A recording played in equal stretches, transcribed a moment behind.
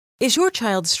Is your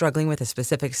child struggling with a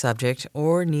specific subject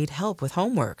or need help with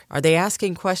homework? Are they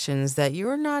asking questions that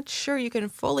you're not sure you can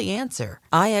fully answer?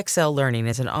 IXL Learning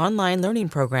is an online learning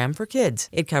program for kids.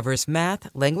 It covers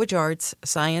math, language arts,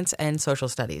 science, and social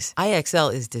studies.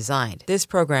 IXL is designed. This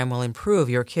program will improve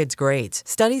your kids' grades.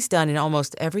 Studies done in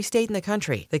almost every state in the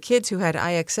country. The kids who had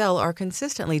IXL are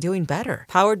consistently doing better.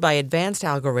 Powered by advanced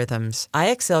algorithms,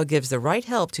 IXL gives the right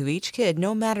help to each kid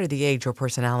no matter the age or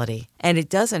personality. And it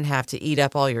doesn't have to eat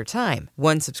up all your time.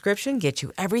 One subscription gets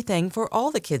you everything for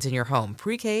all the kids in your home,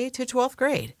 pre-K to 12th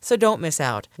grade. So don't miss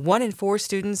out. 1 in 4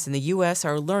 students in the U.S.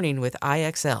 are learning with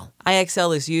IXL.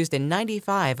 IXL is used in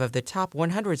 95 of the top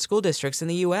 100 school districts in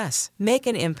the U.S. Make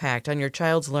an impact on your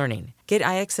child's learning. Get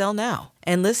IXL now.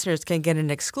 And listeners can get an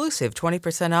exclusive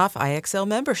 20% off IXL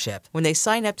membership when they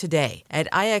sign up today at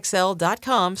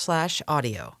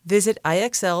IXL.com/audio. Visit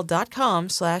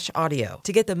IXL.com/audio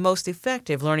to get the most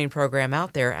effective learning program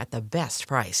out there at the best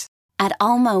price. At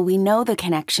Alma, we know the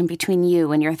connection between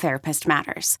you and your therapist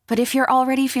matters. But if you're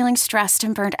already feeling stressed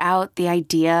and burnt out, the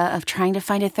idea of trying to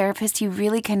find a therapist you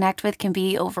really connect with can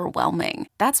be overwhelming.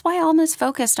 That's why Alma's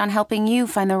focused on helping you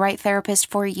find the right therapist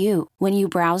for you. When you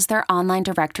browse their online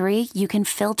directory, you can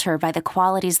filter by the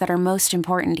qualities that are most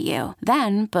important to you.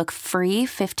 Then book free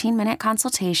 15-minute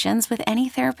consultations with any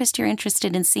therapist you're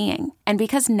interested in seeing. And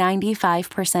because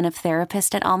 95% of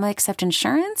therapists at Alma accept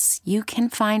insurance, you can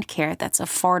find care that's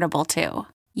affordable too.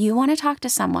 You want to talk to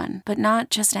someone, but not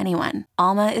just anyone.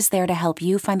 Alma is there to help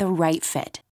you find the right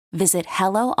fit. Visit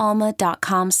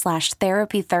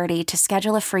helloalma.com/therapy30 to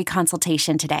schedule a free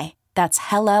consultation today. That's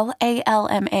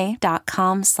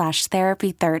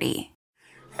helloalma.com/therapy30.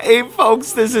 Hey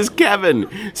folks, this is Kevin,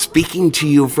 speaking to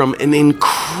you from an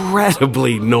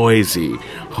incredibly noisy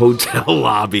hotel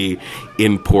lobby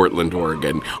in Portland,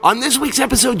 Oregon. On this week's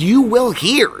episode, you will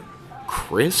hear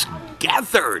Chris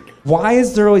Gethard. Why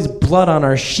is there always blood on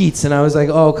our sheets? And I was like,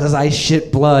 oh, because I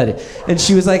shit blood. And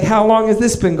she was like, how long has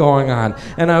this been going on?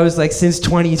 And I was like, since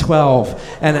 2012.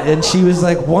 And she was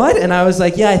like, what? And I was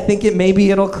like, yeah, I think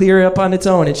maybe it'll clear up on its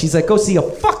own. And she's like, go see a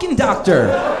fucking doctor.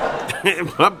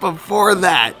 But before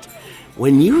that,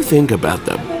 when you think about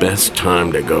the best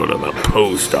time to go to the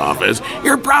post office,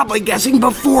 you're probably guessing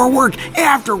before work,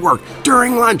 after work,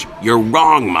 during lunch. You're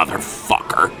wrong,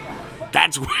 motherfucker.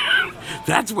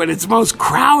 That's when it's most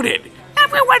crowded.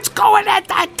 Everyone's going at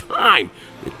that time.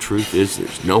 The truth is,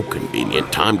 there's no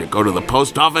convenient time to go to the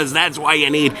post office. That's why you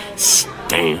need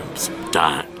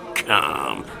Stamps.com.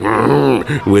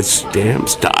 With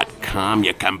Stamps.com,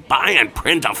 you can buy and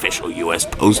print official U.S.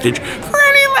 postage for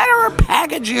any letter or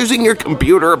package using your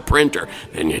computer or printer.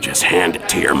 Then you just hand it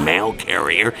to your mail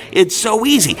carrier. It's so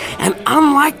easy. And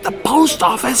unlike the post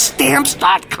office,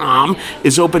 Stamps.com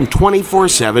is open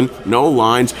 24/7, no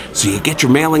lines, so you get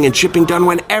your mailing and shipping done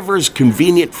whenever is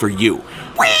convenient for you.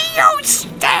 We use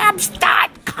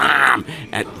Stamps.com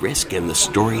at Risk in the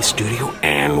Story Studio,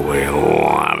 and we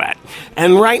love it.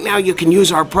 And right now you can use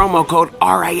our promo code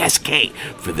RISK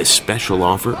for this special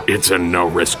offer. It's a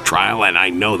no-risk trial, and I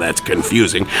know that's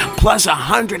confusing, plus a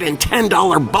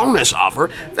 $110 bonus offer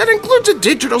that includes a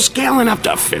digital scale and up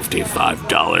to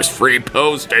 $55 free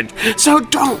postage. So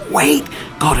don't wait.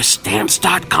 Go to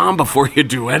Stamps.com before you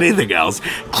do anything else.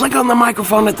 Click on the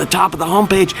microphone at the top of the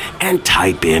homepage and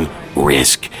type in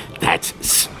RISK. That's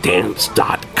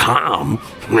Stamps.com.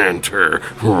 Enter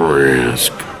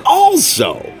RISK.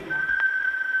 Also,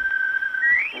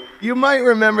 you might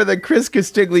remember that Chris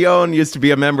Castiglione used to be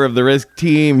a member of the Risk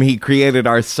team. He created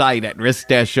our site at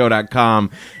risk-show.com.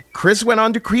 Chris went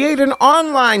on to create an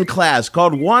online class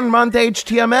called 1 Month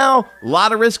HTML. A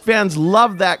lot of Risk fans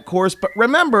love that course, but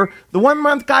remember, the 1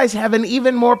 Month guys have an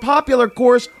even more popular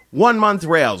course, 1 Month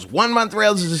Rails. 1 Month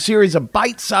Rails is a series of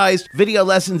bite-sized video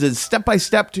lessons and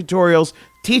step-by-step tutorials.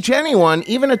 Teach anyone,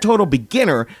 even a total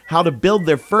beginner, how to build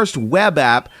their first web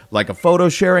app, like a photo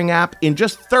sharing app, in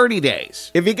just 30 days.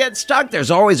 If you get stuck,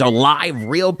 there's always a live,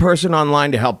 real person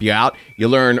online to help you out. You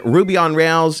learn Ruby on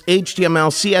Rails, HTML,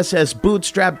 CSS,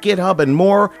 Bootstrap, GitHub, and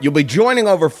more. You'll be joining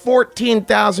over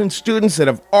 14,000 students that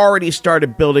have already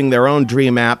started building their own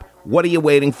dream app. What are you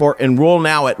waiting for? Enroll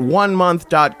now at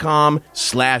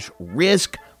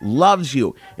onemonth.com/risk. Loves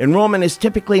you. Enrollment is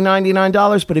typically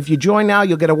 $99, but if you join now,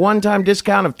 you'll get a one-time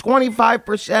discount of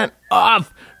 25%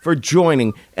 off for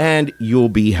joining, and you'll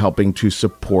be helping to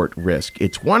support Risk.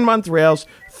 It's 1 Month Rails,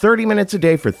 30 minutes a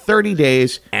day for 30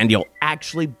 days, and you'll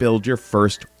actually build your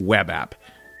first web app.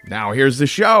 Now here's the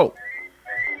show.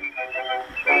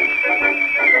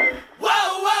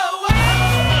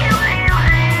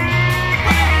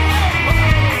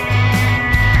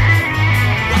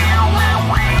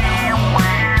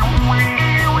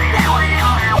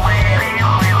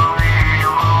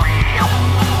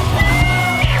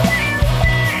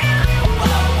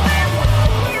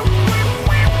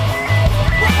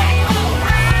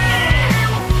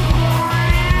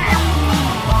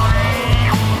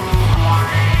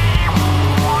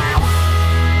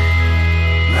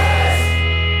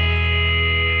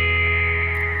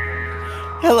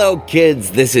 Hello,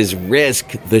 kids. This is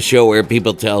Risk, the show where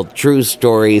people tell true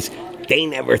stories they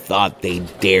never thought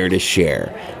they'd dare to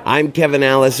share. I'm Kevin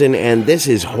Allison, and this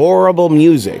is horrible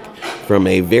music from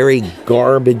a very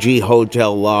garbagey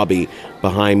hotel lobby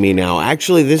behind me now.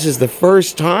 Actually, this is the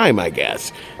first time, I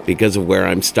guess, because of where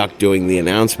I'm stuck doing the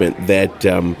announcement, that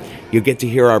you get to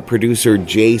hear our producer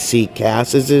J.C.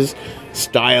 Cassis's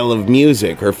style of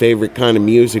music, her favorite kind of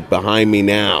music behind me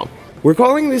now. We're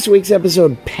calling this week's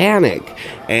episode Panic,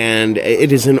 and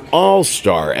it is an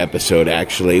all-star episode,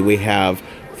 actually. We have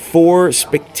 4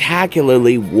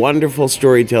 spectacularly wonderful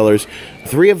storytellers,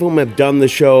 3 of whom have done the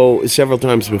show several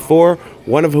times before,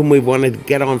 one of whom we've wanted to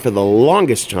get on for the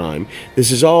longest time.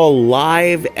 This is all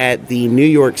live at the New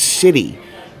York City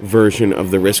version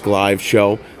of the Risk Live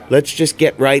show. Let's just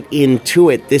get right into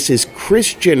it. This is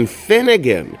Christian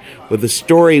Finnegan with a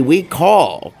story we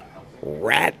call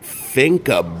Rat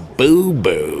Finka Boo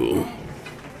Boo.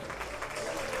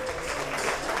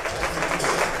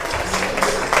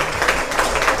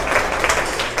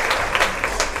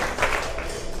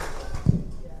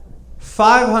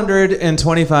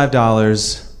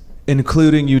 $525,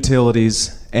 including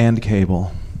utilities and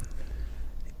cable.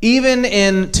 Even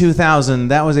in 2000,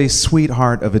 that was a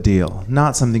sweetheart of a deal.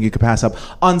 Not something you could pass up.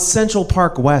 On Central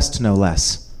Park West, no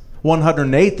less.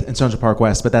 108th in Central Park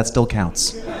West, but that still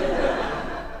counts.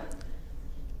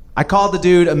 I called the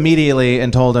dude immediately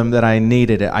and told him that I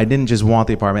needed it. I didn't just want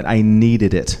the apartment, I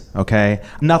needed it, okay?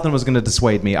 Nothing was gonna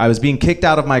dissuade me. I was being kicked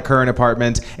out of my current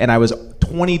apartment, and I was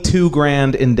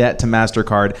 $22,000 in debt to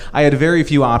MasterCard. I had very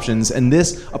few options, and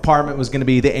this apartment was gonna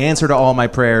be the answer to all my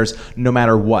prayers, no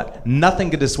matter what. Nothing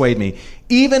could dissuade me.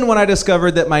 Even when I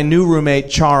discovered that my new roommate,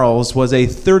 Charles, was a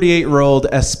 38-year-old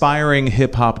aspiring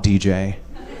hip-hop DJ.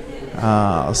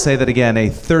 I'll say that again, a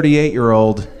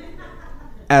 38-year-old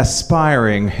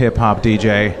aspiring hip-hop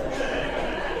DJ.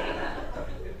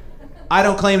 I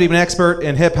don't claim to be an expert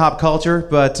in hip-hop culture,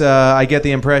 but I get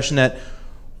the impression that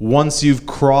once you've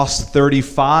crossed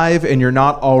 35 and you're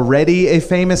not already a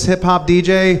famous hip-hop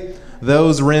DJ,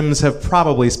 those rims have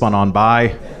probably spun on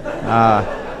by.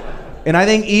 And I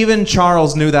think even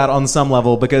Charles knew that on some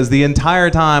level, because the entire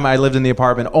time I lived in the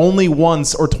apartment, only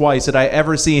once or twice did I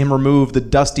ever see him remove the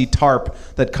dusty tarp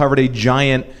that covered a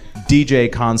giant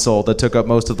DJ console that took up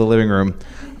most of the living room.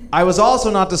 I was also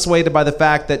not dissuaded by the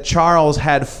fact that Charles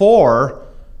had four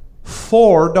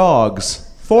dogs.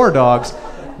 4 dogs.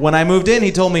 When I moved in,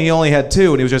 he told me he only had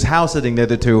 2, and he was just house sitting the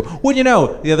other 2. Wouldn't you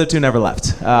know, the other 2 never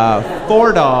left.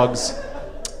 4 dogs,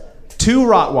 2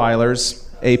 Rottweilers,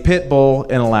 a pit bull,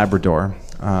 and a Labrador.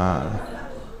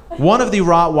 One of the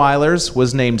Rottweilers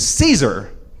was named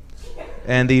Caesar.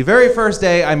 And the very first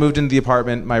day I moved into the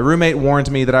apartment, my roommate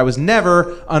warned me that I was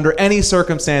never, under any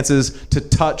circumstances, to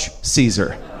touch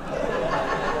Caesar.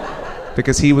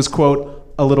 Because he was, quote,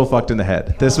 a little fucked in the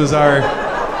head. This was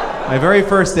my very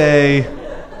first day.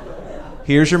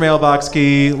 Here's your mailbox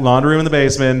key, laundry room in the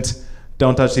basement.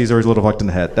 Don't touch Caesar, he's a little fucked in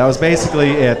the head. That was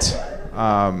basically it.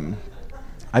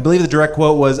 I believe the direct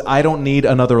quote was, "I don't need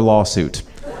another lawsuit."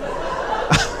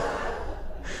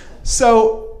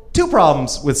 So, 2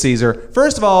 problems with Caesar.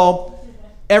 First of all,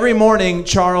 every morning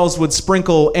Charles would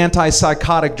sprinkle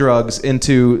antipsychotic drugs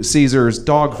into Caesar's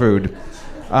dog food.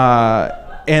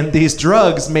 And these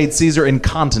drugs made Caesar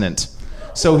incontinent.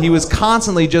 So he was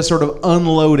constantly just sort of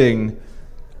unloading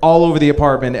all over the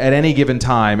apartment at any given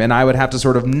time, and I would have to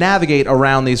sort of navigate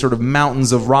around these sort of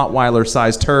mountains of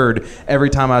Rottweiler-sized turd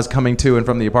every time I was coming to and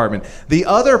from the apartment. The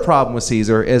other problem with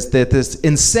Caesar is that this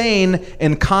insane,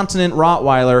 incontinent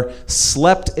Rottweiler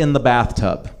slept in the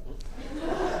bathtub.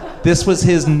 This was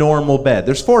his normal bed.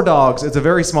 There's 4 dogs. It's a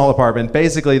very small apartment,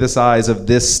 basically the size of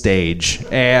this stage,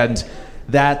 and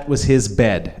that was his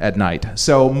bed at night.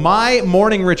 So my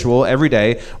morning ritual every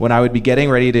day when I would be getting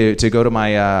ready to go to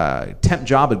my temp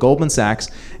job at Goldman Sachs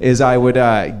is I would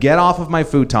get off of my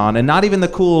futon, and not even the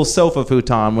cool sofa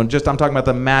futon, I'm talking about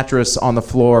the mattress on the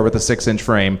floor with a 6-inch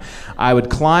frame. I would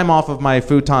climb off of my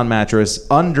futon mattress,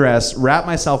 undress, wrap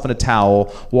myself in a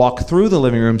towel, walk through the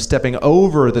living room, stepping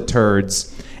over the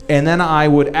turds, and then I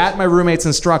would, at my roommate's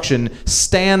instruction,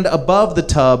 stand above the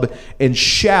tub and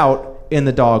shout in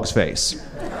the dog's face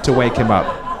to wake him up.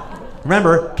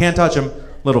 Remember, can't touch him,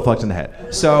 little fucked in the head.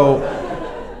 So,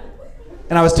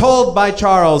 and I was told by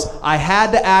Charles I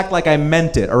had to act like I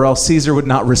meant it, or else Caesar would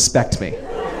not respect me.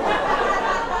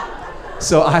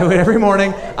 So every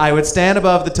morning, I would stand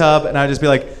above the tub and I would just be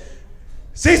like,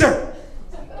 "Caesar!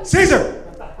 Caesar!"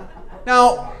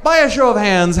 Now, by a show of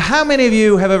hands, how many of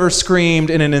you have ever screamed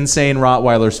in an insane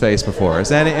Rottweiler's face before? Is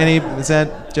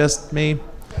that just me?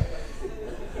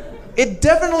 it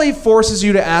definitely forces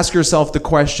you to ask yourself the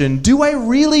question, do I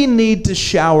really need to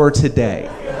shower today?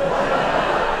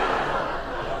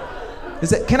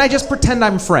 Can I just pretend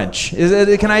I'm French?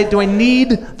 Do I need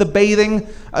the bathing?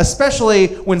 Especially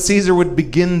when Caesar would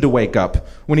begin to wake up.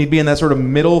 When he'd be in that sort of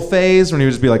middle phase, when he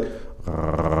would just be like...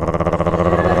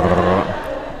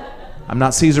 I'm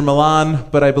not Caesar Milan,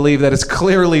 but I believe that is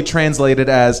clearly translated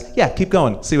as, yeah, keep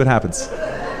going, see what happens.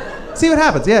 See what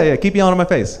happens, yeah, keep yelling in my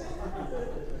face.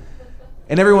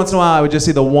 And every once in a while, I would just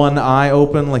see the one eye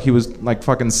open, like he was like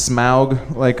fucking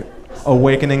Smaug, like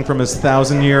awakening from his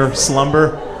 1,000-year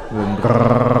slumber.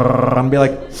 And be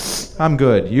like, I'm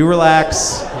good. You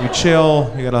relax, you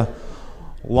chill, you got a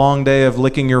long day of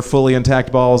licking your fully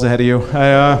intact balls ahead of you.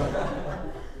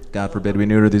 God forbid we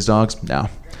neuter these dogs. No.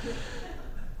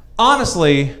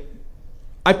 Honestly,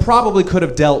 I probably could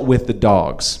have dealt with the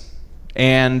dogs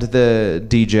and the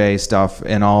DJ stuff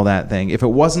and all that thing if it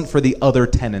wasn't for the other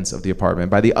tenants of the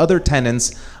apartment. By the other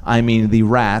tenants, I mean the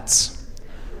rats,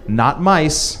 not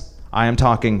mice. I am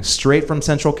talking straight from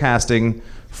central casting,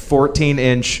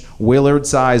 14-inch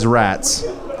Willard-size rats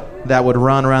that would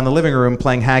run around the living room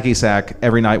playing hacky sack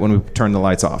every night when we turned the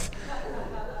lights off.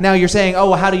 Now you're saying, oh,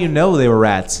 well, how do you know they were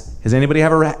rats? Has anybody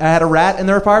ever had a rat in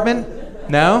their apartment?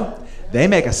 No? They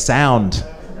make a sound.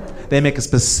 They make a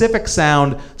specific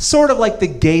sound, sort of like the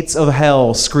gates of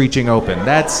hell screeching open.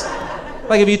 That's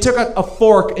like if you took a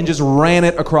fork and just ran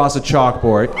it across a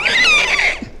chalkboard.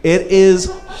 It is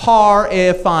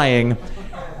horrifying.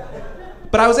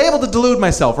 But I was able to delude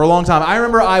myself for a long time. I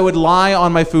remember I would lie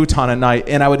on my futon at night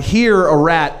and I would hear a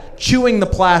rat chewing the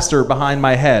plaster behind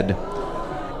my head.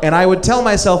 And I would tell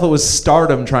myself it was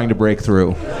stardom trying to break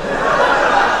through.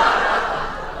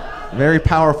 Very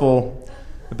powerful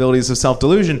abilities of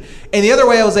self-delusion. And the other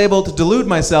way I was able to delude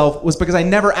myself was because I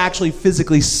never actually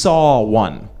physically saw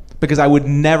one. Because I would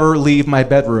never leave my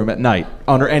bedroom at night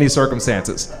under any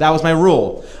circumstances. That was my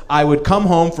rule. I would come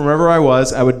home from wherever I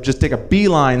was, I would just take a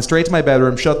beeline straight to my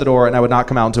bedroom, shut the door, and I would not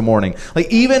come out until morning.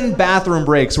 Like, even bathroom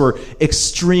breaks were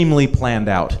extremely planned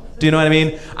out. Do you know what I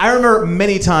mean? I remember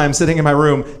many times sitting in my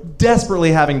room,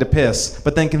 desperately having to piss,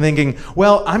 but then thinking,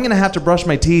 well, I'm going to have to brush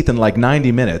my teeth in like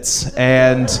 90 minutes,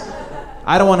 and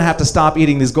I don't want to have to stop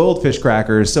eating these goldfish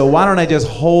crackers, so why don't I just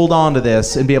hold on to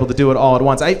this and be able to do it all at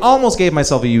once? I almost gave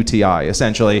myself a UTI,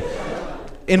 essentially.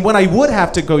 And when I would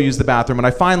have to go use the bathroom, and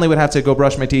I finally would have to go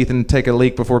brush my teeth and take a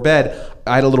leak before bed,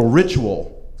 I had a little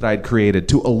ritual that I'd created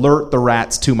to alert the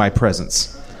rats to my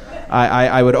presence.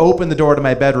 I would open the door to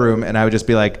my bedroom, and I would just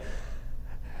be like,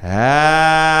 I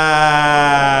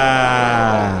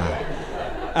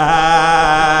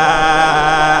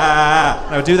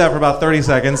would do that for about 30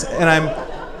 seconds, and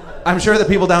I'm sure that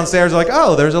people downstairs are like,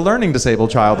 oh, there's a learning disabled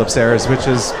child upstairs, which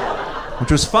was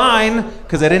fine,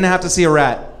 because I didn't have to see a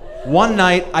rat. One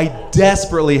night, I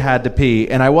desperately had to pee,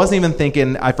 and I wasn't even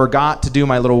thinking. I forgot to do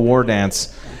my little war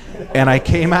dance, and I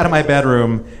came out of my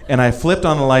bedroom, and I flipped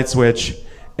on the light switch,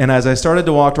 and as I started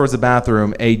to walk towards the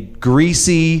bathroom, a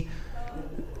greasy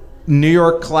New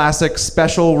York classic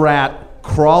special rat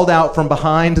crawled out from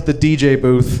behind the DJ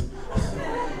booth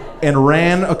and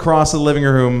ran across the living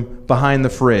room behind the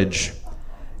fridge.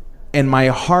 And my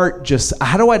heart just...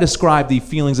 How do I describe the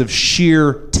feelings of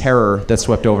sheer terror that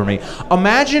swept over me?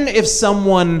 Imagine if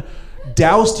someone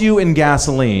doused you in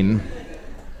gasoline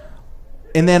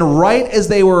and then right as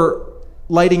they were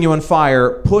lighting you on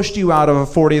fire, pushed you out of a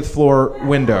 40th floor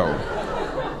window.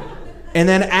 And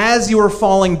then as you were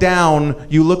falling down,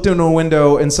 you looked into a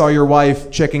window and saw your wife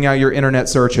checking out your internet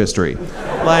search history.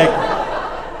 Like,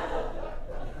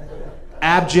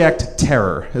 abject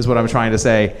terror is what I'm trying to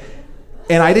say.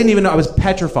 And I didn't even know, I was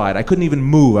petrified. I couldn't even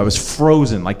move. I was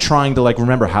frozen, like trying to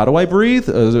remember, how do I breathe?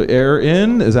 Is there air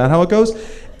in? Is that how it goes?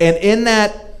 And in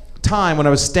that time when I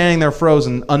was standing there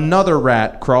frozen, another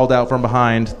rat crawled out from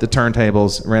behind the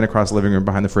turntables, ran across the living room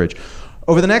behind the fridge.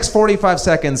 Over the next 45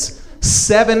 seconds,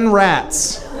 7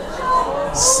 rats,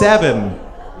 7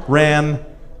 ran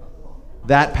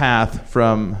that path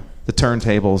from the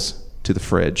turntables to the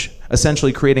fridge,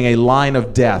 essentially creating a line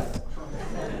of death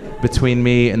between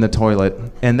me and the toilet.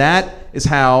 And that is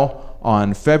how,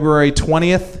 on February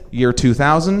 20th, year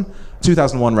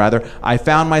 2001 rather, I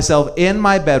found myself in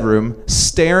my bedroom,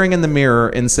 staring in the mirror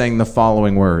and saying the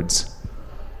following words.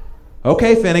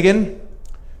 Okay, Finnegan,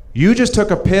 you just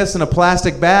took a piss in a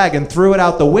plastic bag and threw it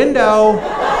out the window.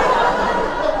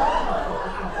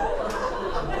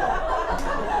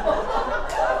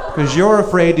 Because you're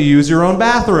afraid to use your own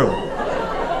bathroom.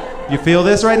 You feel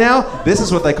this right now? This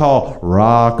is what they call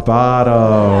rock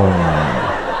bottom.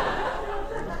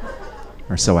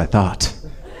 Or so I thought.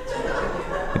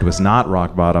 It was not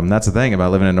rock bottom. That's the thing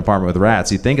about living in an apartment with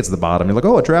rats. You think it's the bottom. You're like,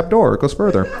 oh, a trap door. It goes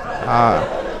further.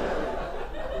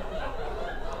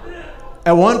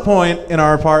 At one point in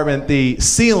our apartment, the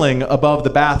ceiling above the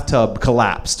bathtub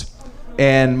collapsed.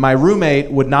 And my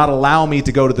roommate would not allow me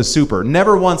to go to the super.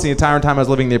 Never once the entire time I was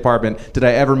living in the apartment did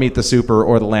I ever meet the super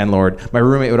or the landlord. My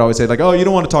roommate would always say, like, oh, you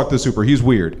don't want to talk to the super. He's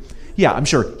weird. Yeah, I'm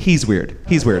sure. He's weird.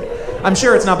 He's weird. I'm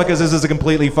sure it's not because this is a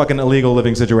completely fucking illegal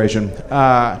living situation.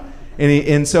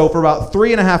 And so for about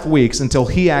 3.5 weeks, until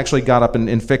he actually got up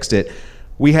and fixed it,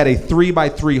 we had a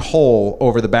 3x3 hole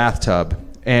over the bathtub.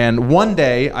 And one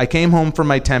day, I came home from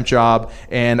my temp job,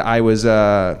 and I was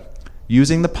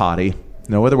using the potty.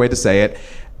 No other way to say it.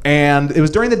 And it was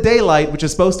during the daylight, which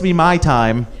is supposed to be my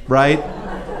time, right?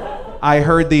 I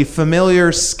heard the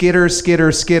familiar skitter,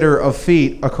 skitter, skitter of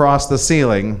feet across the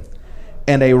ceiling.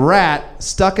 And a rat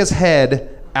stuck his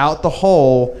head out the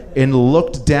hole and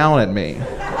looked down at me.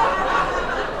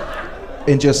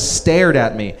 And just stared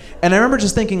at me. And I remember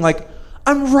just thinking, like,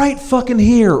 I'm right fucking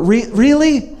here.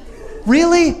 Really?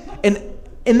 Really? And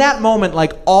in that moment,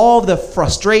 like, all the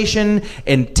frustration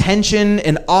and tension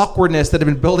and awkwardness that had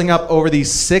been building up over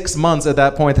these 6 months at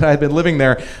that point that I had been living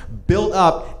there built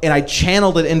up, and I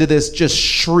channeled it into this just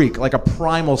shriek, like a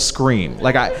primal scream.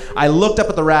 Like, I looked up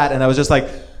at the rat, and I was just like,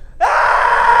 ah!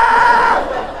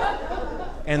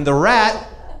 And the rat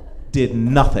did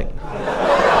nothing.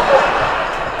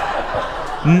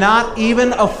 Not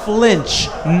even a flinch,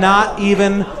 not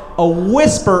even a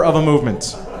whisper of a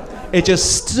movement. It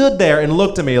just stood there and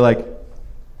looked at me like,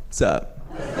 what's up?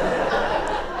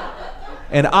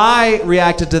 And I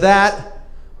reacted to that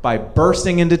by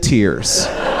bursting into tears.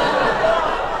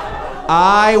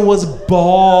 I was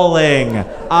bawling.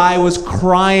 I was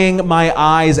crying my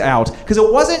eyes out. Because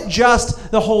it wasn't just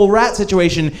the whole rat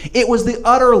situation, it was the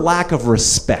utter lack of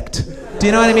respect. Do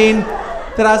you know what I mean?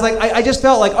 That I was like, I just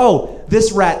felt like, oh,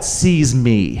 this rat sees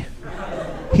me.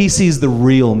 He sees the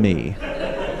real me.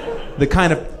 The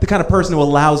kind of person who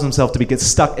allows himself to get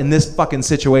stuck in this fucking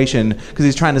situation because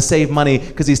he's trying to save money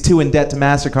because he's too in debt to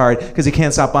MasterCard because he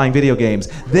can't stop buying video games.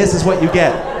 This is what you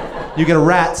get. You get a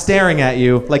rat staring at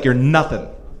you like you're nothing.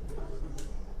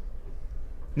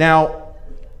 Now,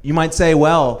 you might say,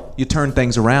 well, you turned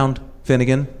things around,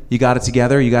 Finnegan. You got it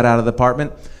together. You got out of the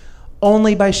apartment.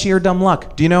 Only by sheer dumb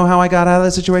luck. Do you know how I got out of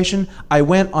that situation? I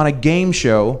went on a game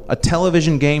show, a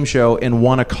television game show, and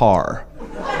won a car.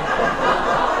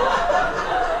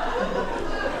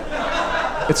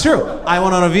 It's true. I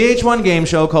went on a VH1 game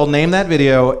show called Name That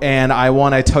Video, and I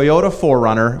won a Toyota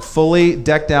 4Runner, fully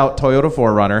decked out Toyota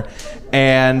 4Runner,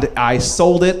 and I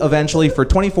sold it eventually for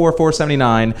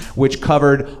 $24,479, which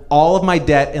covered all of my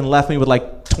debt and left me with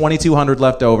like $2,200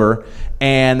 left over.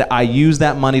 And I used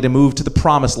that money to move to the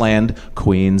promised land,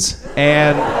 Queens.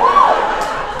 And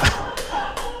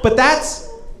but that's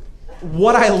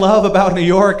what I love about New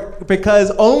York,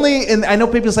 because I know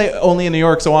people say only in New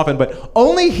York so often, but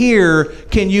only here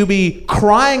can you be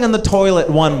crying on the toilet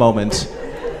one moment,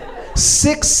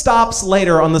 6 stops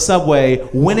later on the subway,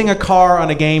 winning a car on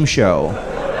a game show,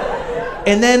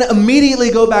 and then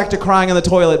immediately go back to crying on the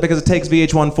toilet because it takes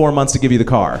VH1 4 months to give you the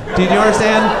car. Do you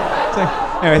understand?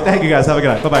 Anyway, thank you guys. Have a good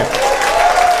night. Bye-bye.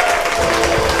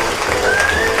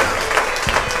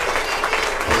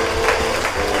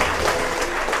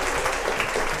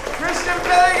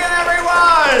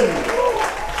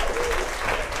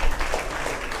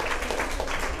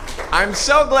 I'm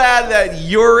so glad that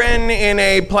urine in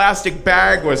a plastic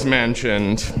bag was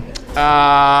mentioned.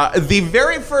 The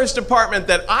very first apartment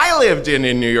that I lived in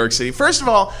New York City, first of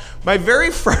all, my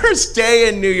very first day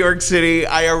in New York City,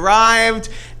 I arrived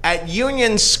at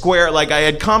Union Square. Like, I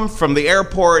had come from the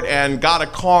airport and got a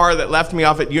car that left me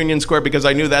off at Union Square because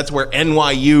I knew that's where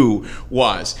NYU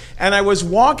was. And I was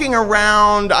walking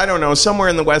around, I don't know, somewhere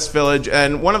in the West Village,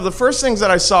 and one of the first things that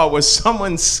I saw was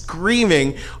someone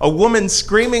screaming, a woman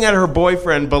screaming at her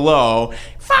boyfriend below,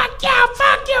 fuck you,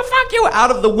 fuck you, fuck you,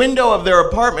 out of the window of their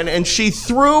apartment, and she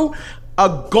threw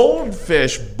a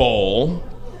goldfish bowl,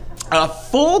 a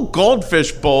full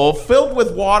goldfish bowl filled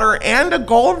with water and a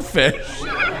goldfish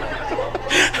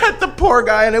at the poor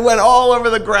guy, and it went all over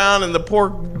the ground, and the poor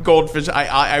goldfish,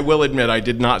 I will admit, I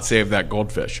did not save that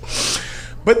goldfish.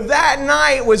 But that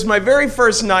night was my very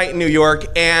first night in New York,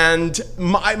 and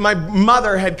my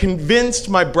mother had convinced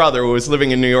my brother, who was living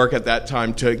in New York at that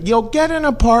time, to, get an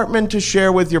apartment to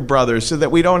share with your brother so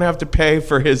that we don't have to pay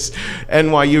for his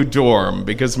NYU dorm,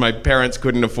 because my parents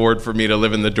couldn't afford for me to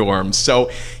live in the dorms. So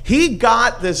he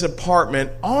got this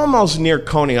apartment almost near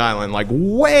Coney Island, like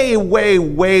way, way,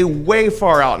 way, way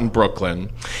far out in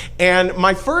Brooklyn. And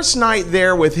my first night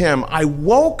there with him, I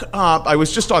woke up, I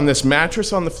was just on this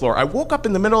mattress on the floor, I woke up in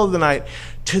in the middle of the night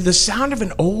to the sound of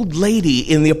an old lady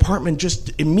in the apartment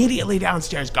just immediately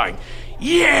downstairs going,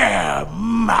 "You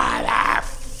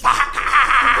motherfucker!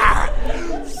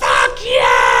 Fuck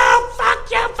you!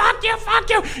 Fuck you! Fuck you! Fuck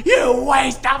you! You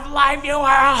waste of life! You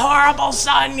are a horrible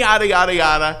son!" Yada, yada,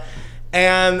 yada.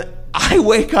 And I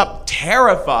wake up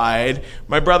terrified.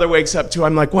 My brother wakes up too.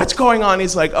 I'm like, "What's going on?"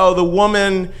 He's like, "Oh, the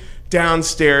woman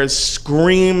downstairs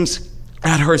screams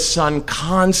at her son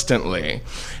constantly."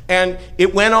 And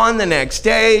it went on the next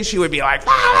day. She would be like,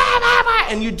 "Bah, bah, bah, bah,"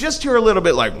 and you just hear a little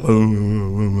bit like,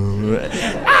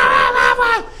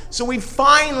 so we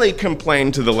finally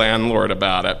complained to the landlord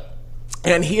about it.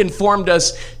 And he informed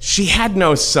us she had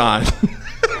no son.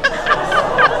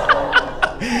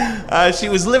 She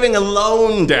was living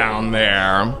alone down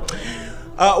there.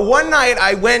 One night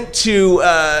I went to,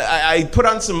 I put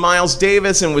on some Miles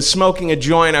Davis and was smoking a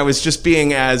joint. I was just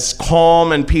being as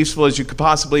calm and peaceful as you could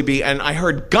possibly be. And I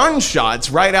heard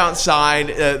gunshots right outside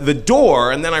the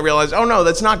door. And then I realized, oh no,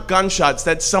 that's not gunshots.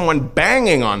 That's someone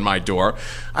banging on my door.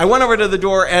 I went over to the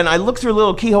door and I looked through a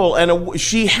little keyhole and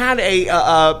she had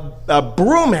a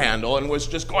broom handle and was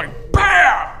just going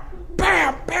bam,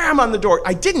 bam, bam on the door.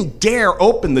 I didn't dare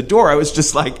open the door. I was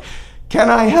just like,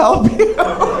 "Can I help you?"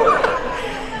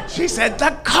 She said,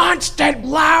 "The constant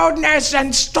loudness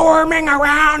and storming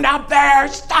around up there,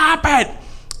 stop it."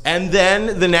 And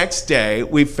then the next day,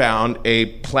 we found a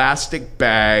plastic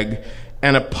bag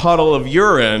and a puddle of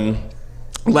urine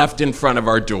left in front of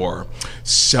our door.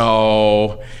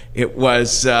 So it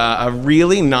was a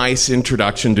really nice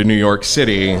introduction to New York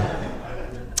City.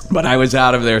 But I was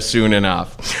out of there soon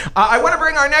enough. I want to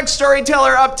bring our next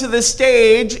storyteller up to the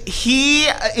stage. He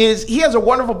has a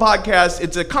wonderful podcast.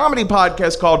 It's a comedy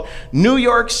podcast called New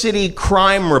York City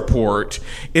Crime Report.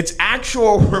 It's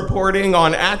actual reporting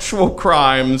on actual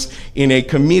crimes in a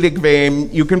comedic vein.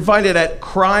 You can find it at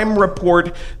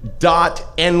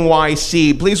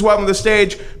crimereport.nyc. Please welcome to the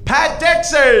stage, Pat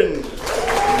Dixon.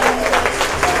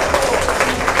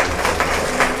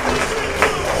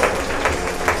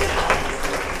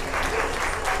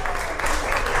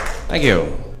 Thank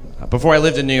you. Before I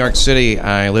lived in New York City,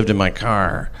 I lived in my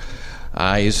car.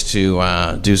 I used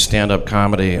to do stand-up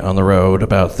comedy on the road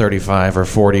about 35 or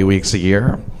 40 weeks a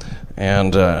year.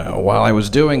 And while I was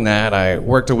doing that, I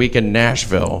worked a week in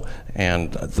Nashville,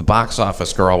 and the box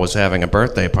office girl was having a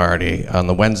birthday party on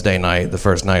the Wednesday night, the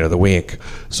first night of the week.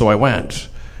 So I went.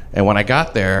 And when I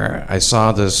got there, I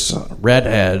saw this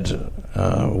redhead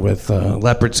with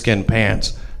leopard skin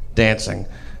pants dancing,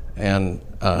 and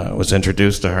was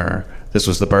introduced to her. This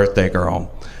was the birthday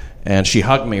girl. And she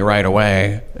hugged me right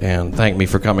away and thanked me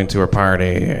for coming to her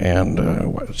party.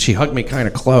 And she hugged me kind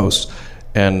of close.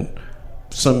 And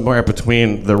somewhere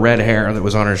between the red hair that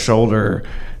was on her shoulder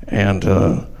and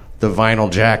the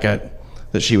vinyl jacket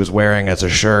that she was wearing as a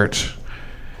shirt,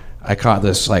 I caught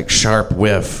this like sharp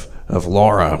whiff of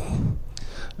Laura.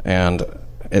 And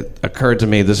it occurred to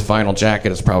me this vinyl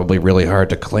jacket is probably really hard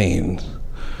to clean.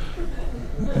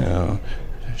 You know,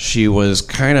 she was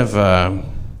kind of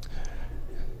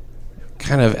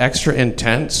extra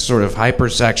intense, sort of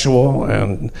hypersexual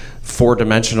and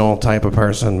four-dimensional type of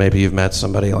person. Maybe you've met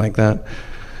somebody like that.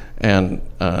 And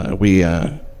we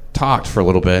talked for a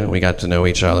little bit, and we got to know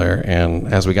each other.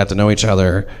 And as we got to know each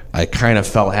other, I kind of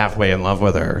fell halfway in love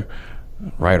with her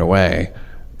right away.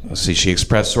 See, she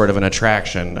expressed sort of an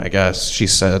attraction, I guess. She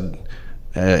said,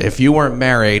 "If you weren't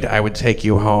married, I would take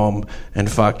you home and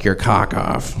fuck your cock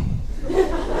off."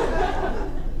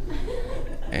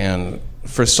 And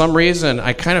for some reason,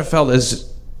 I kind of felt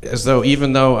as though,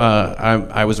 even though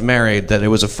I was married, that it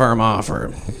was a firm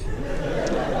offer.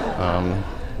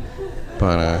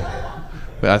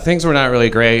 But things were not really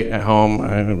great at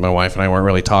home. My wife and I weren't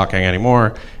really talking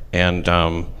anymore, and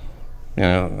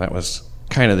that was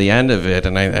kind of the end of it.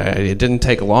 And it didn't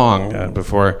take long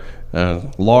before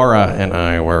Laura and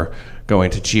I were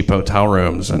going to cheap hotel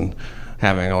rooms and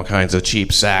having all kinds of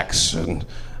cheap sex and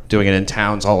doing it in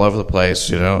towns all over the place,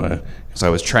 because I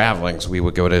was traveling. So we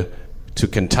would go to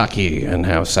Kentucky and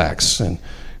have sex. And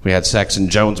we had sex in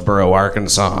Jonesboro,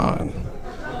 Arkansas.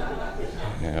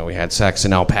 And we had sex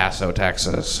in El Paso,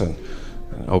 Texas, and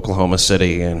Oklahoma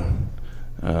City, and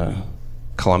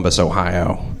Columbus,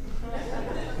 Ohio.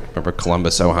 Remember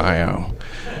Columbus, Ohio?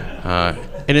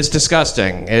 And it's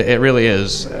disgusting. It really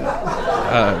is.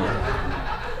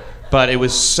 But it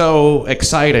was so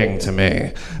exciting to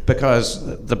me because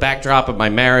the backdrop of my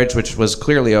marriage, which was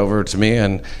clearly over to me,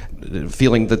 and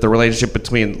feeling that the relationship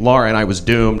between Laura and I was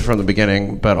doomed from the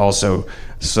beginning, but also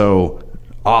so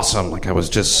awesome. Like, I was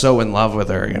just so in love with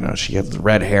her. She had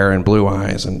red hair and blue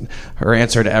eyes, and her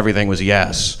answer to everything was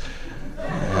yes.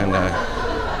 And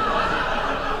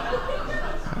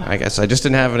I guess I just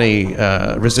didn't have any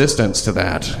resistance to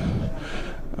that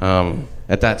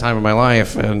at that time of my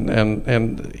life,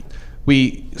 and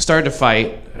we started to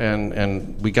fight,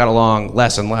 and we got along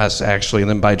less and less, actually. And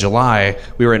then by July,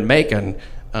 we were in Macon,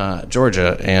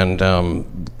 Georgia,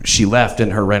 and she left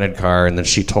in her rented car, and then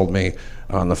she told me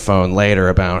on the phone later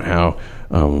about how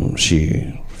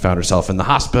she found herself in the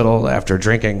hospital after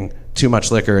drinking too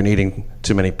much liquor and eating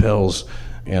too many pills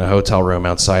in a hotel room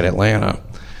outside Atlanta.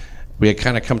 We had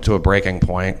kind of come to a breaking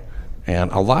point,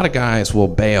 and a lot of guys will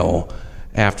bail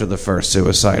after the first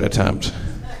suicide attempt.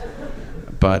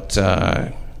 But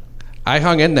I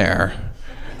hung in there.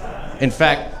 In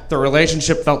fact, the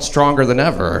relationship felt stronger than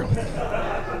ever.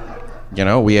 You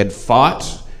know, we had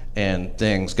fought, and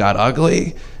things got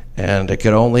ugly, and it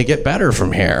could only get better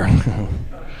from here.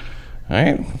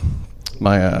 Right?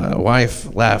 My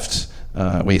wife left.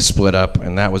 We split up,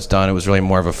 and that was done. It was really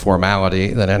more of a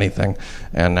formality than anything.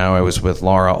 And now I was with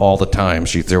Laura all the time.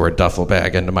 She threw her duffel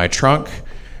bag into my trunk,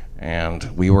 and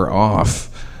we were off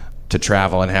to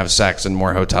travel and have sex in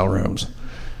more hotel rooms.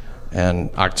 And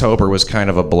October was kind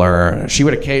of a blur. She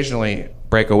would occasionally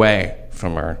break away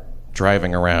from her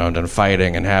driving around and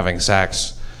fighting and having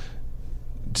sex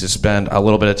to spend a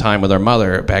little bit of time with her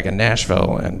mother back in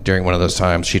Nashville. And during one of those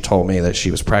times, she told me that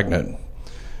she was pregnant.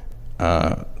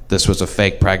 This was a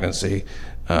fake pregnancy,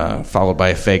 followed by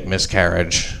a fake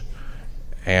miscarriage.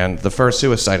 And the first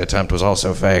suicide attempt was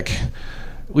also fake.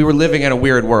 We were living in a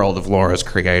weird world of Laura's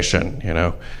creation, you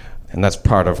know? And that's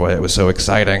part of why it was so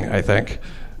exciting, I think.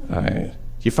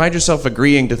 You find yourself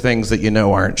agreeing to things that you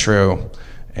know aren't true,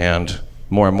 and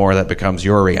more that becomes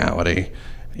your reality.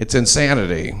 It's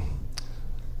insanity.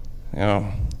 You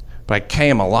know, but I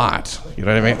came a lot, you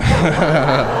know what I mean?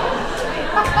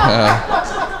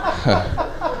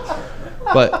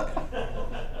 But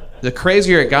the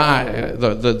crazier it got,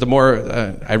 the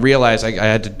more I realized I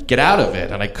had to get out of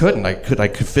it, and I couldn't. I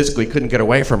physically couldn't get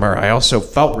away from her. I also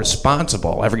felt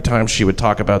responsible every time she would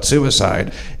talk about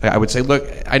suicide. I would say, "Look,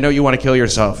 I know you want to kill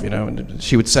yourself," you know. And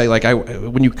she would say, "Like,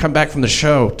 when you come back from the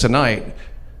show tonight,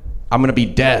 I'm gonna be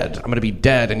dead. I'm gonna be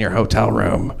dead in your hotel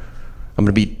room. I'm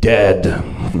gonna be dead."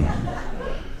 And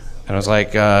I was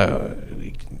like,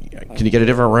 "Can you get a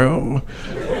different room?"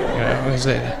 You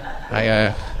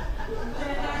know,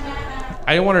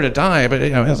 I didn't want her to die, but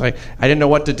you know, I was like, I didn't know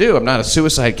what to do. I'm not a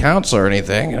suicide counselor or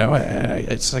anything, you know.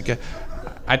 It's like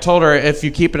I told her, if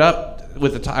you keep it up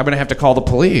with I'm going to have to call the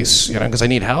police, you know, because I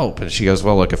need help. And she goes,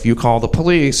 well, look, if you call the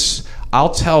police,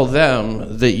 I'll tell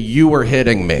them that you were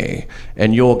hitting me,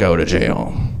 and you'll go to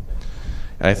jail.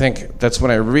 And I think that's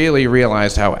when I really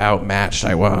realized how outmatched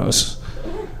I was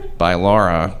by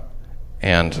Laura,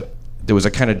 and there was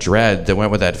a kind of dread that went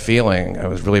with that feeling. I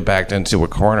was really backed into a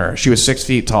corner. She was 6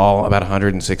 feet tall, about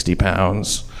 160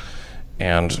 pounds,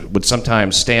 and would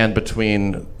sometimes stand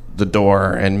between the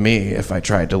door and me if I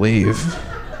tried to leave.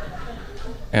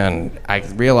 And I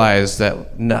realized that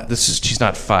she's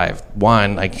not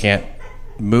 5'1". I can't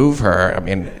move her. I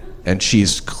mean, and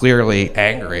she's clearly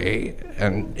angry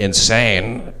and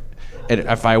insane. And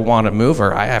if I want to move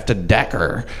her, I have to deck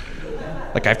her.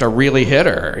 Like, I have to really hit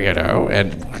her, you know,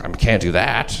 and I can't do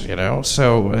that, you know.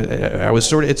 So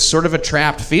it's sort of a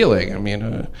trapped feeling. I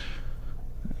mean,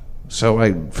 so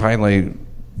I finally,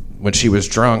 when she was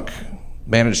drunk,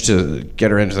 managed to get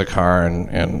her into the car,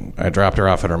 and I dropped her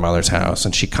off at her mother's house,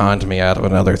 and she conned me out of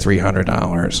another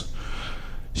 $300.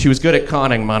 She was good at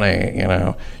conning money, you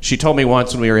know. She told me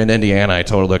once when we were in Indiana, I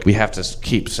told her, look, we have to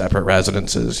keep separate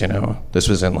residences, you know. This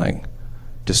was in, like,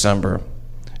 December.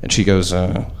 And she goes,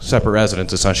 separate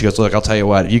residences, son. She goes, look, I'll tell you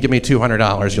what, if you give me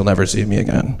 $200, you'll never see me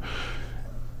again.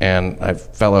 And I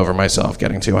fell over myself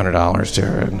getting $200 to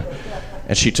her.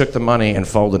 And she took the money and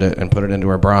folded it and put it into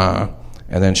her bra.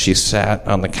 And then she sat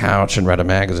on the couch and read a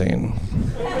magazine.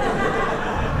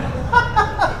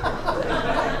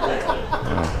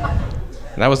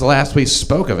 And that was the last we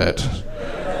spoke of it.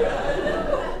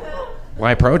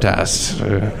 Why protest?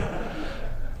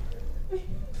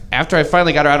 After I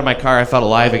finally got her out of my car, I felt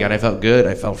alive again. I felt good.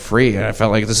 I felt free. And I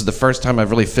felt like this is the first time I've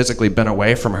really physically been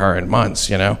away from her in months,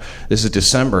 you know? This is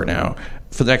December now.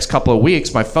 For the next couple of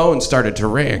weeks, my phone started to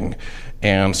ring.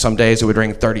 And some days it would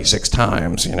ring 36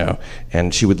 times, you know?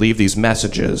 And she would leave these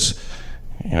messages.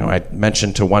 You know, I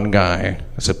mentioned to one guy,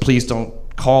 I said, please don't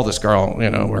call this girl, you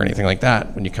know, or anything like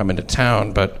that when you come into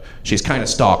town, but she's kind of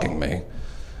stalking me.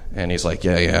 And he's like,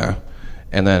 yeah.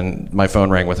 And then my phone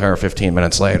rang with her 15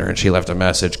 minutes later, and she left a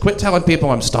message, quit telling people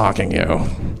I'm stalking you.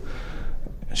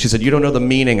 She said, you don't know the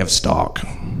meaning of stalk.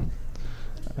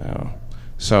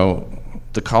 So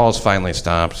the calls finally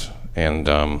stopped, and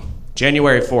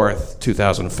January 4th,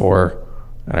 2004,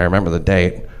 and I remember the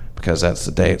date, because that's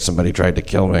the date somebody tried to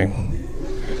kill me.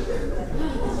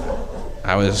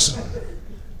 I was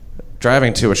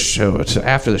driving to a show,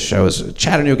 after the show, was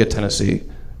Chattanooga, Tennessee.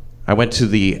 I went to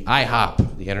the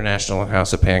IHOP, the International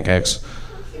House of Pancakes,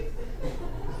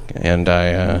 and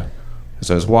as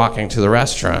I was walking to the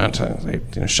restaurant,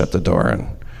 they shut the door,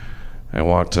 and I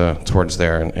walked towards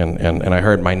there, and I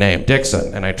heard my name,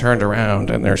 Dixon, and I turned around,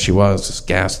 and there she was, this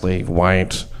ghastly,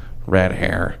 white, red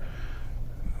hair,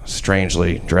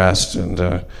 strangely dressed,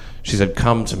 and she said,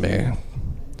 "Come to me."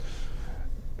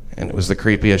 And it was the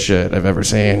creepiest shit I've ever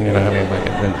seen, you know. I mean,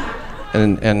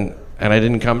 like, and I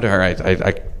didn't come to her.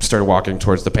 I started walking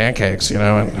towards the pancakes, you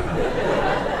know,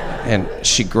 and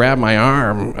she grabbed my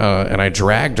arm, and I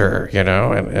dragged her, you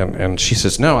know, and she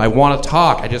says, "No, I want to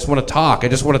talk. I just want to talk. I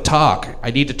just want to talk. I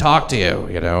need to talk to you,"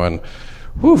 you know, and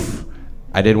woof,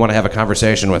 I did want to have a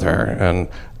conversation with her, and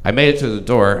I made it to the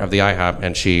door of the IHOP,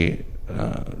 and she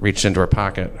reached into her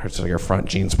pocket, her front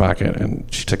jeans pocket, and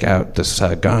she took out this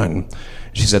gun.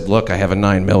 She said, "Look, I have a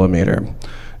 9mm,"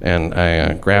 and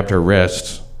I grabbed her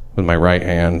wrist with my right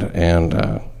hand, and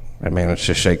I managed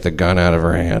to shake the gun out of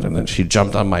her hand, and then she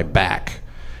jumped on my back,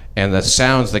 and the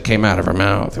sounds that came out of her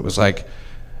mouth, it was like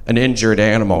an injured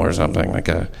animal or something, like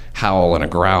a howl and a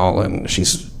growl, and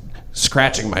she's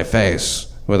scratching my face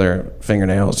with her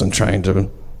fingernails and trying to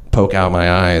poke out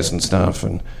my eyes and stuff,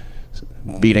 and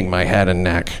beating my head and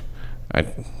neck. I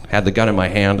had the gun in my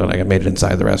hand, and I made it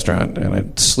inside the restaurant, and I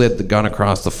slid the gun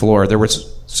across the floor. There were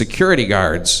security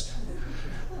guards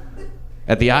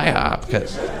at the IHOP,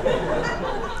 because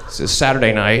it's a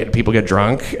Saturday night, and people get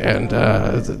drunk, and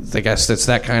I guess it's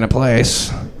that kind of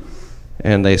place.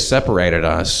 And they separated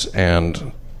us,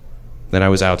 and then I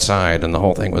was outside, and the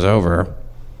whole thing was over.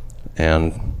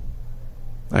 And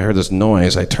I heard this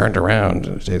noise. I turned around.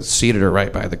 They seated her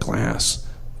right by the glass,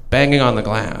 banging on the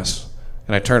glass.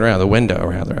 And I turned around the window,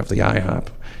 rather, of the IHOP,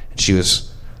 and she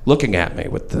was looking at me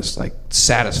with this, like,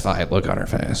 satisfied look on her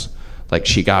face, like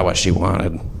she got what she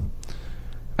wanted.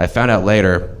 I found out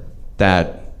later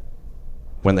that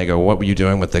when they go, "What were you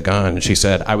doing with the gun?" she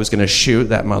said, "I was going to shoot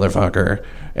that motherfucker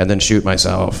and then shoot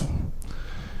myself."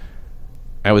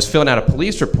 I was filling out a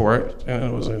police report, and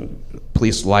it was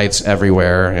police lights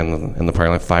everywhere in the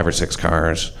parking lot, 5 or 6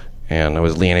 cars, and I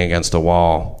was leaning against a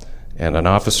wall. And an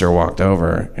officer walked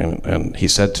over, and he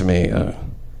said to me,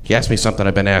 he asked me something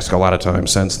I've been asked a lot of times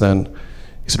since then.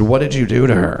 He said, "What did you do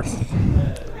to her?"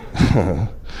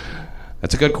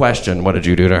 That's a good question, what did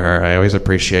you do to her? I always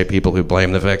appreciate people who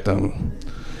blame the victim.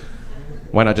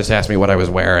 Why not just ask me what I was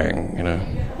wearing, you know?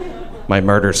 My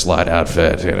murder slut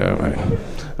outfit, you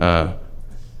know?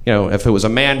 You know, if it was a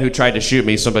man who tried to shoot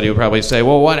me, somebody would probably say,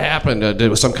 "Well, what happened? It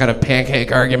was some kind of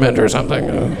pancake argument or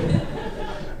something."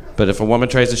 But if a woman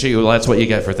tries to shoot you, well, that's what you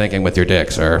get for thinking with your dick,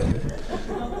 sir.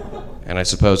 And I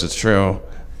suppose it's true.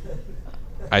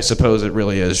 I suppose it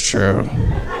really is true.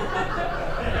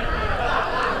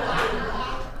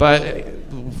 But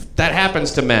that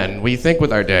happens to men. We think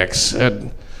with our dicks.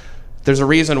 And there's a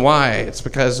reason why. It's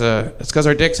because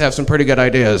our dicks have some pretty good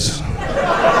ideas.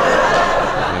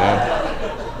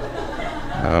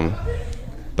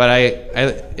 But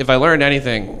if I learned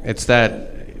anything, it's that,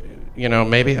 you know,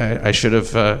 maybe I should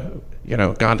have, you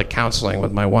know, gone to counseling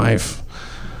with my wife.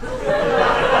 You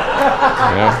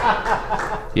know?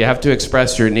 You have to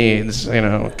express your needs, you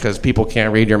know, because people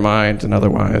can't read your mind, and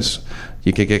otherwise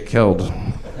you could get killed.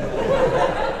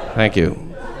 Thank you.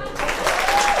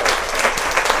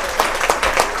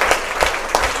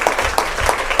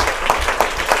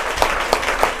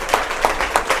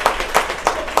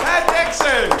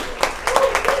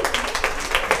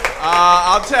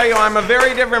 I'll tell you, I'm a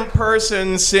very different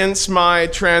person since my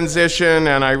transition,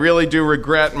 and I really do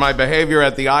regret my behavior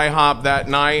at the IHOP that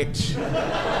night.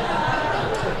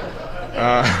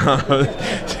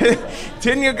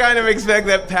 Didn't you kind of expect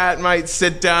that Pat might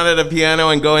sit down at a piano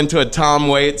and go into a Tom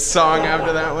Waits song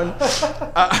after that one?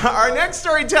 Our next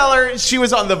storyteller, she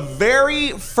was on the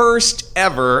very first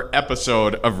ever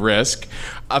episode of Risk.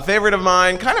 A favorite of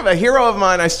mine, kind of a hero of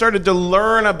mine. I started to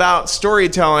learn about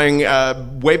storytelling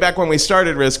way back when we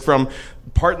started Risk from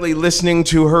partly listening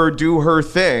to her do her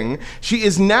thing. She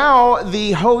is now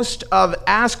the host of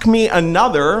Ask Me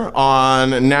Another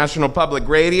on National Public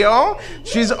Radio.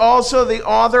 She's also the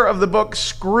author of the book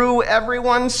Screw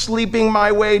Everyone, Sleeping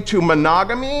My Way to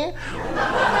Monogamy.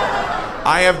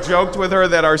 I have joked with her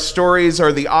that our stories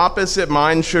are the opposite.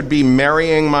 Mine should be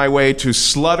marrying my way to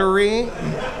sluttery.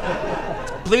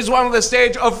 Please welcome to the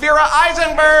stage, Ophira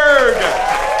Eisenberg.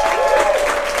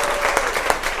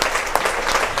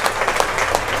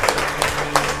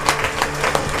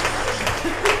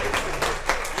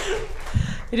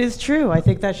 It is true. I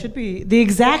think that should be the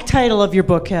exact title of your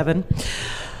book, Kevin.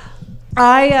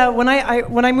 When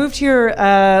I moved here,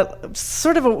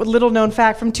 sort of a little-known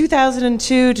fact, from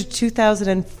 2002 to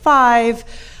 2005,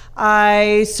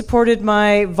 I supported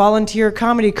my volunteer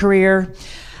comedy career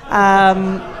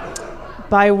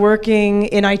by working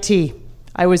in IT.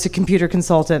 I was a computer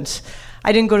consultant.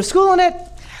 I didn't go to school in it.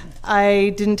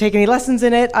 I didn't take any lessons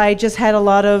in it. I just had a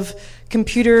lot of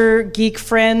computer geek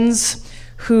friends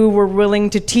who were willing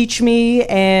to teach me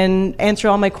and answer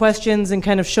all my questions and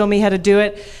kind of show me how to do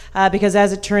it, because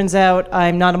as it turns out,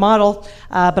 I'm not a model,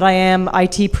 but I am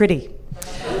IT pretty.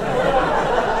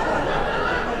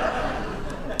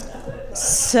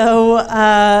 So,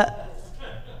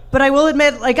 but I will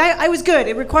admit, like, I was good.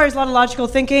 It requires a lot of logical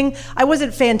thinking. I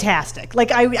wasn't fantastic. Like,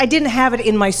 I didn't have it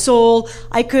in my soul.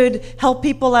 I could help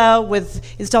people out with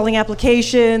installing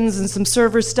applications and some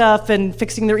server stuff and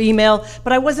fixing their email,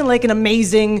 but I wasn't like an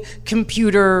amazing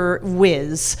computer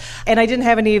whiz. And I didn't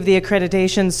have any of the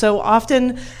accreditations, so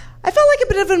often I felt like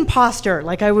a bit of an imposter.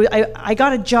 Like, I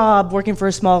got a job working for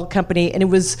a small company, and it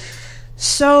was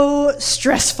so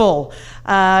stressful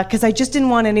because I just didn't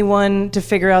want anyone to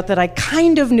figure out that I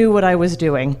kind of knew what I was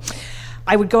doing.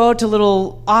 I would go out to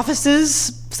little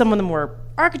offices. Some of them were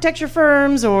architecture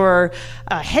firms or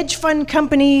hedge fund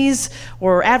companies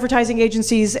or advertising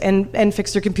agencies and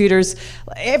fix their computers.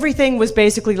 Everything was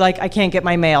basically like, I can't get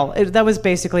my mail. That was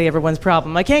basically everyone's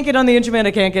problem. I can't get on the internet,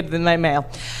 I can't get my mail.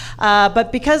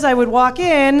 But because I would walk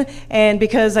in, and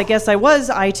because I guess I was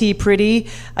IT pretty,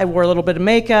 I wore a little bit of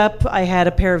makeup, I had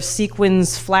a pair of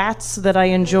sequins flats that I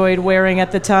enjoyed wearing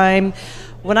at the time.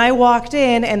 When I walked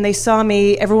in and they saw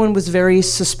me, everyone was very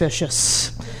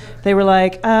suspicious. They were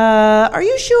like, are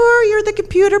you sure you're the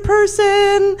computer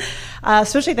person?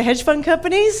 Especially the hedge fund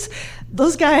companies.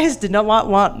 Those guys did not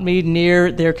want me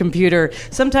near their computer.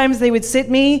 Sometimes they would sit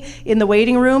me in the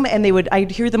waiting room and I'd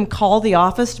hear them call the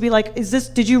office to be like, is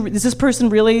this person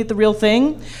really the real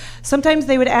thing? Sometimes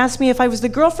they would ask me if I was the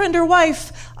girlfriend or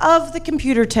wife of the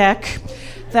computer tech,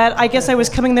 that I guess I was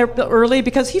coming there early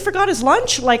because he forgot his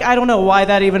lunch. Like, I don't know why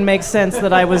that even makes sense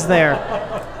that I was there.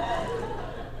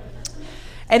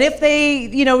 And if they,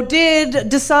 did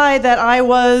decide that I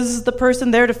was the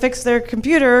person there to fix their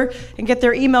computer and get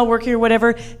their email working or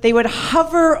whatever, they would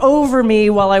hover over me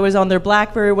while I was on their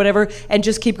BlackBerry or whatever and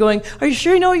just keep going, are you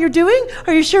sure you know what you're doing?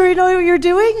 Are you sure you know what you're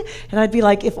doing? And I'd be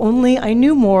like, if only I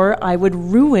knew more, I would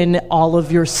ruin all of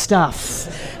your stuff.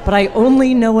 But I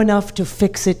only know enough to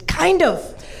fix it, kind of.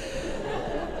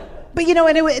 But,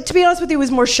 to be honest with you, it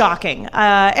was more shocking.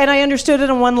 And I understood it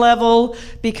on one level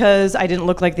because I didn't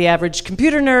look like the average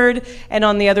computer nerd. And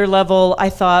on the other level, I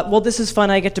thought, well, this is fun.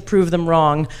 I get to prove them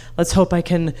wrong. Let's hope I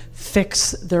can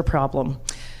fix their problem.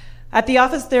 At the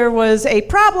office, there was a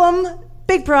problem,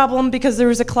 big problem, because there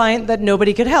was a client that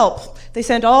nobody could help. They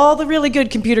sent all the really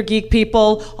good computer geek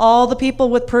people, all the people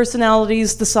with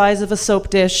personalities the size of a soap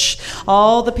dish,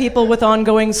 all the people with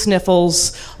ongoing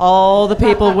sniffles, all the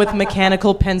people with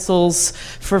mechanical pencils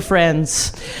for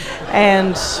friends.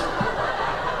 And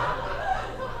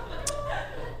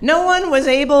no one was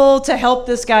able to help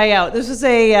this guy out. This was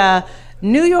a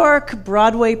New York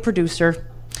Broadway producer.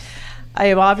 I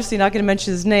am obviously not going to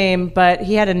mention his name, but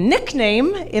he had a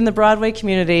nickname in the Broadway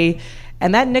community,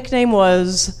 and that nickname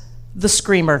was the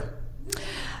Screamer.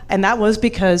 And that was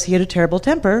because he had a terrible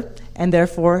temper and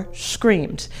therefore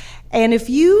screamed. And if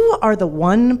you are the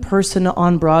one person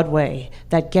on Broadway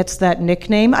that gets that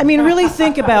nickname, I mean, really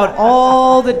think about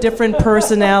all the different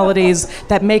personalities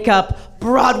that make up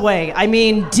Broadway. I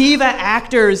mean, diva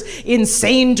actors,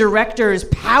 insane directors,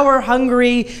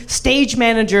 power-hungry stage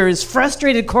managers,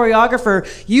 frustrated choreographer.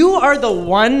 You are the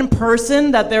one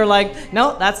person that they're like,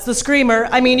 no, that's the Screamer.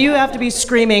 I mean, you have to be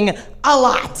screaming a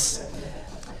lot.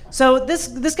 So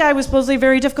this guy was supposedly a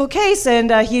very difficult case, and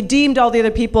he deemed all the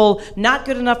other people not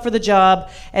good enough for the job.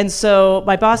 And so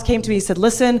my boss came to me and said,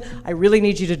 listen, I really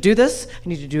need you to do this. I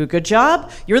need you to do a good job.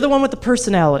 You're the one with the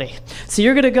personality. So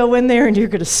you're going to go in there and you're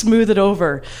going to smooth it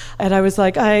over. And I was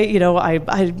like, I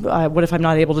what if I'm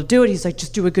not able to do it? He's like,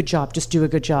 just do a good job. Just do a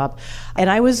good job. And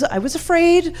I was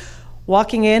afraid.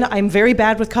 Walking in, I'm very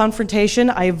bad with confrontation.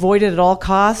 I avoided at all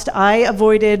cost. I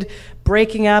avoided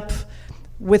breaking up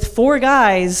with 4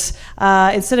 guys.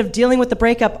 Instead of dealing with the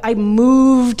breakup, I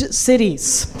moved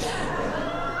cities.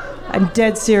 I'm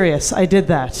dead serious. I did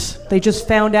that. They just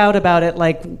found out about it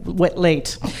like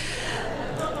late.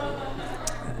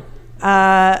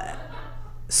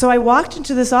 So I walked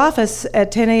into this office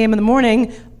at 10 a.m. in the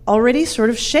morning, already sort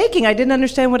of shaking. I didn't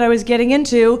understand what I was getting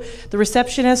into. The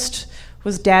receptionist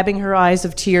was dabbing her eyes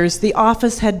of tears. The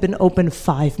office had been open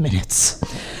 5 minutes.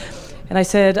 And I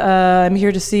said, I'm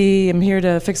here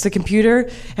to fix the computer.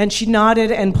 And she nodded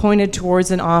and pointed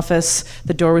towards an office.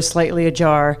 The door was slightly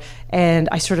ajar. And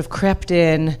I sort of crept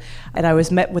in, and I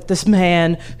was met with this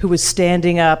man who was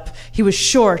standing up. He was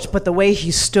short, but the way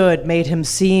he stood made him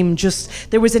seem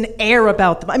there was an air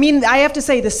about them. I mean, I have to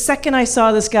say, the second I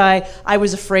saw this guy, I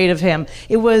was afraid of him.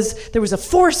 There was a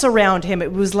force around him.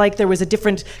 It was like there was a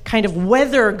different kind of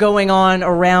weather going on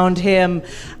around him.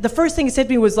 The first thing he said to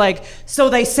me was like, "So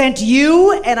they sent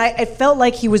you?" And I felt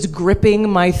like he was gripping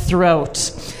my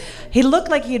throat. He looked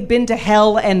like he had been to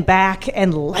hell and back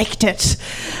and liked it.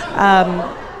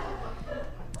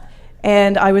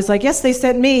 And I was like, "Yes, they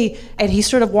sent me." And he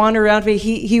sort of wandered around me.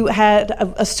 He had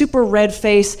a super red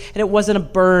face, and it wasn't a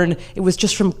burn. It was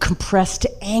just from compressed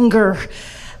anger.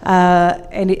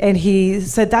 And he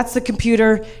said, "That's the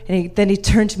computer." And then he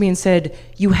turned to me and said,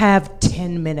 "You have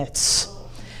 10 minutes.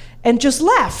 And just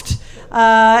left.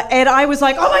 And I was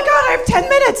like, "Oh my God, I have 10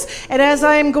 minutes. And as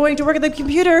I'm going to work at the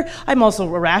computer, I'm also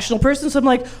a rational person. So I'm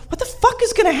like, what the fuck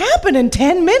is going to happen in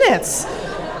 10 minutes?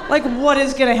 Like, what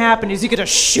is going to happen? Is he going to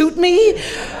shoot me?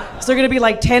 Is there going to be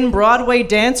like 10 Broadway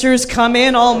dancers come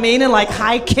in all mean and like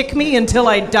high kick me until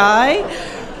I die?"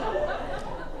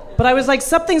 But I was like,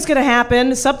 something's going to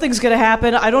happen. Something's going to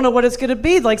happen. I don't know what it's going to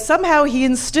be. Like, somehow he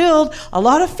instilled a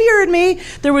lot of fear in me.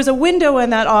 There was a window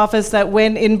in that office that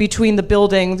went in between the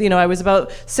buildings. You know, I was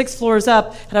about 6 floors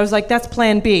up, and I was like, that's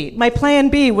plan B. My plan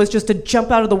B was just to jump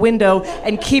out of the window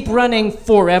and keep running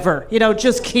forever. You know,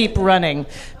 just keep running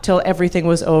till everything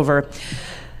was over.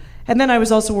 And then I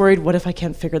was also worried, what if I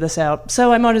can't figure this out?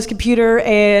 So I'm on his computer,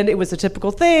 and it was a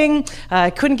typical thing.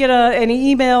 I couldn't get any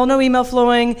email, no email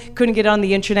flowing, couldn't get on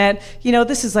the internet. You know,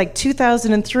 this is like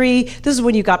 2003. This is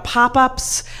when you got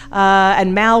pop-ups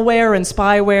and malware and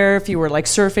spyware if you were like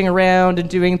surfing around and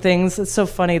doing things. It's so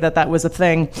funny that was a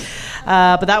thing.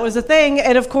 But that was a thing.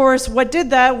 And of course, what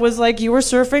did that was like you were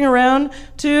surfing around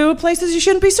to places you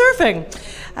shouldn't be surfing.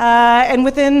 And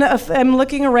I'm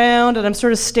looking around, and I'm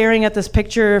sort of staring at this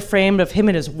picture framed of him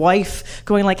and his wife,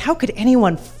 going like, how could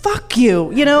anyone fuck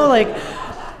you? You know, like,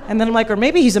 and then I'm like, or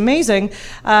maybe he's amazing.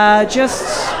 Just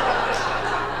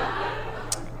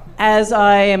as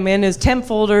I am in his temp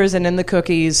folders and in the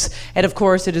cookies, and of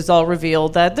course it is all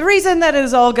revealed that the reason that it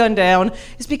has all gone down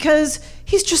is because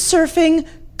he's just surfing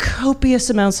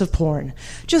copious amounts of porn.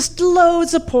 Just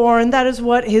loads of porn. That is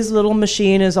what his little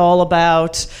machine is all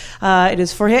about. It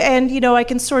is for him. And, you know, I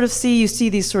can sort of you see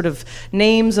these sort of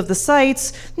names of the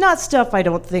sites. Not stuff I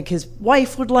don't think his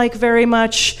wife would like very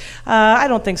much. I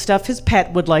don't think stuff his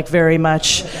pet would like very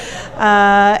much.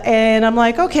 And I'm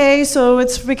like, okay, so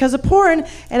it's because of porn.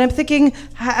 And I'm thinking,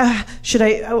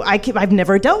 I've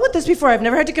never dealt with this before. I've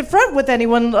never had to confront with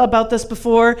anyone about this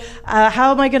before. How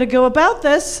am I going to go about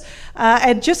this?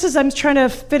 And just as I'm trying to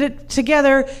fit it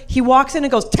together, he walks in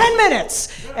and goes, 10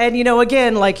 minutes! And, you know,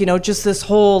 again, like, you know, just this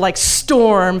whole, like,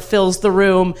 storm fills the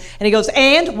room. And he goes,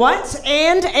 and what?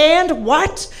 And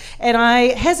what? And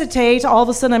I hesitate. All of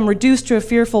a sudden, I'm reduced to a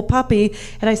fearful puppy.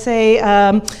 And I say,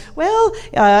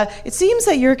 it seems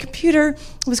that your computer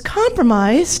was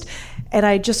compromised. And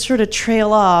I just sort of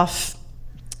trail off.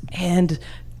 And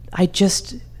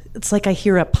it's like I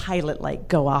hear a pilot light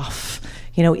go off,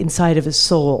 you know, inside of his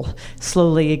soul,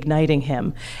 slowly igniting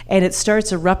him. And it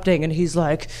starts erupting, and he's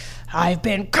like, I've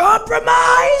been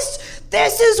compromised!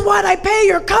 This is what I pay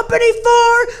your company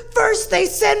for! First they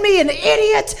send me an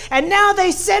idiot, and now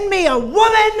they send me a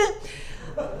woman!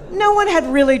 No one had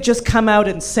really just come out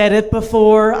and said it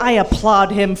before. I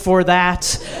applaud him for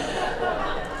that.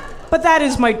 But that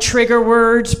is my trigger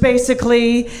word,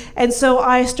 basically. And so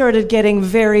I started getting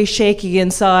very shaky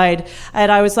inside.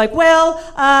 And I was like,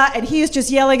 and he is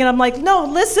just yelling. And I'm like, no,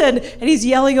 listen. And he's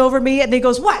yelling over me. And he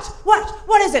goes, what?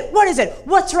 What is it? What is it?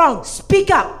 What's wrong?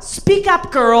 Speak up,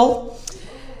 girl.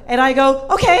 And I go,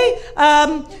 okay,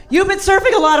 you've been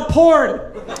surfing a lot of porn.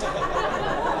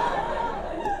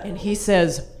 And he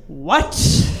says, what?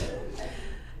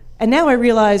 And now I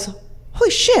realize,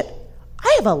 holy shit.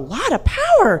 I have a lot of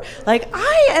power. Like,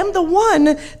 I am the one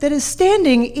that is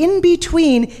standing in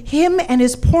between him and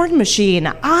his porn machine.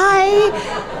 I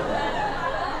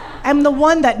am the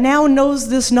one that now knows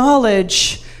this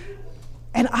knowledge,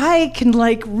 and I can,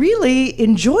 like, really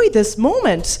enjoy this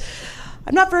moment.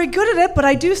 I'm not very good at it, but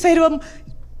I do say to him,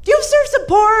 you've surfed some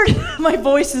porn. My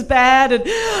voice is bad. And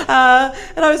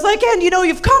I was like, and you know,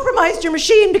 you've compromised your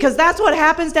machine because that's what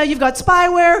happens now. You've got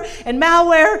spyware and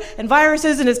malware and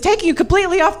viruses, and it's taking you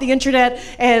completely off the internet.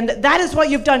 And that is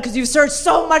what you've done because you've searched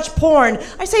so much porn.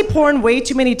 I say porn way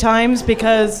too many times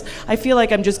because I feel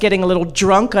like I'm just getting a little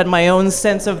drunk on my own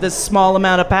sense of this small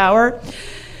amount of power.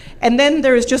 And then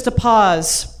there is just a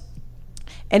pause.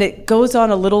 And it goes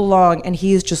on a little long, and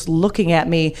he is just looking at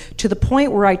me to the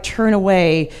point where I turn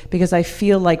away because I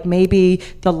feel like maybe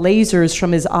the lasers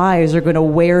from his eyes are going to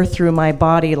wear through my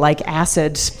body like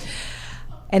acid.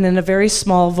 And in a very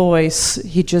small voice,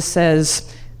 he just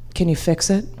says, "Can you fix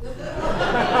it?"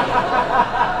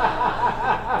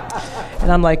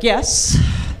 And I'm like, "Yes.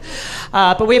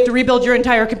 But we have to rebuild your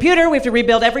entire computer. We have to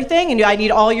rebuild everything. And I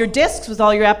need all your disks with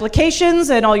all your applications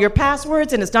and all your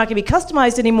passwords. And it's not going to be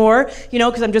customized anymore,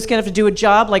 because I'm just going to have to do a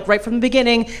job like right from the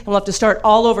beginning. And we'll have to start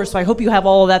all over. So I hope you have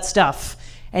all of that stuff."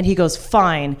 And he goes,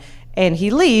 "Fine." And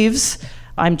he leaves.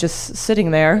 I'm just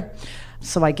sitting there.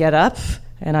 So I get up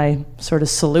and I sort of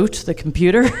salute the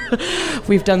computer.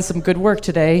 We've done some good work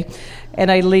today. And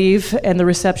I leave, and the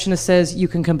receptionist says, "You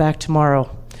can come back tomorrow."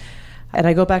 And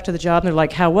I go back to the job, and they're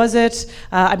like, "How was it?"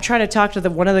 I'm trying to talk to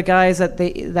one of the guys that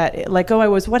let go.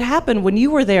 "What happened when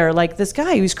you were there? Like, this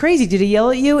guy, he was crazy. Did he yell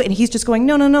at you?" And he's just going,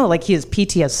 no. Like, he has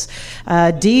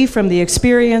PTSD from the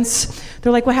experience.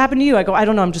 They're like, "What happened to you?" I go, "I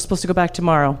don't know. I'm just supposed to go back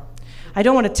tomorrow." I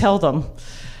don't want to tell them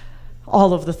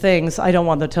all of the things. I don't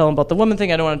want to tell them about the woman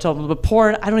thing. I don't want to tell them about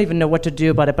porn. I don't even know what to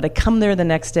do about it. But I come there the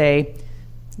next day.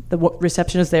 The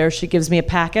receptionist there, she gives me a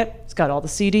packet. It's got all the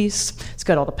CDs. It's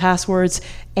got all the passwords.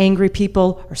 Angry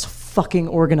people are so fucking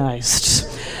organized.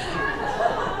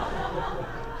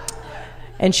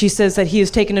 And she says that he has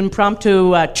taken an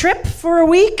impromptu trip for a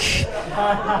week.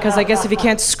 Because I guess if he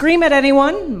can't scream at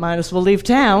anyone, might as well leave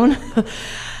town.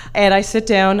 And I sit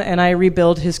down and I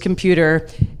rebuild his computer.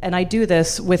 And I do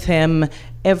this with him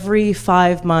every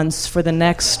 5 months for the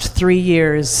next 3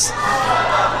 years.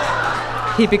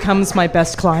 He becomes my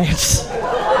best client.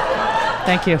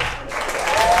 Thank you.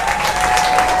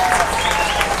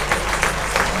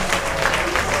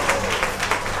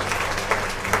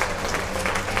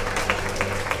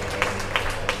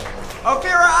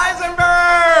 Ophira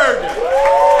Eisenberg!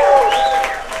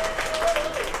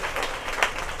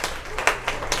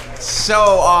 So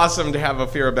awesome to have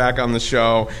Ophira back on the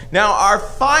show. Now, our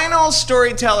final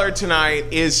storyteller tonight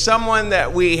is someone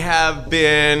that we have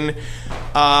been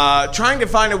trying to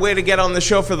find a way to get on the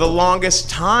show for the longest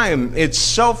time. It's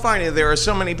so funny. There are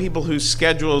so many people whose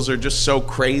schedules are just so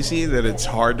crazy that it's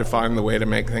hard to find the way to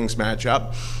make things match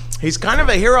up. He's kind of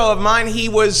a hero of mine. He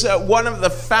was one of the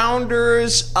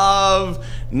founders of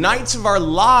Nights of Our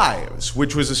Lives,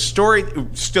 which was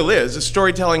still is, a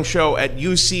storytelling show at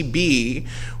UCB,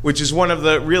 which is one of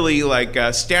the really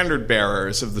standard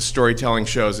bearers of the storytelling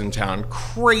shows in town.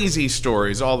 Crazy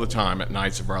stories all the time at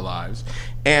Nights of Our Lives.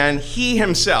 And he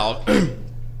himself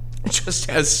just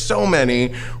has so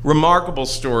many remarkable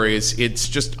stories. It's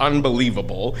just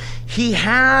unbelievable. He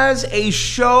has a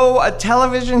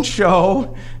television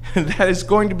show that is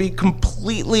going to be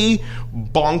completely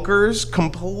bonkers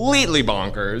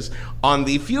on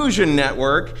the Fusion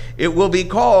Network. It will be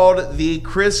called The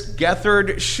Chris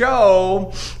Gethard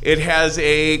Show. It has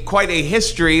quite a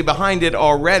history behind it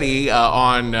already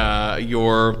on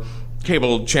your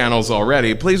cable channels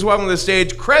already. Please welcome to the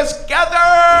stage Chris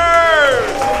Gethard!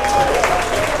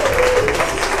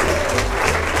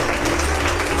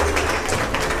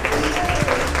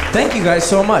 Thank you guys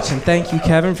so much, and thank you,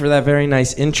 Kevin, for that very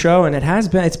nice intro. And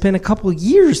it's been a couple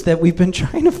years that we've been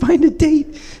trying to find a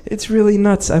date. It's really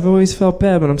nuts. I've always felt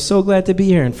bad, but I'm so glad to be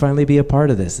here and finally be a part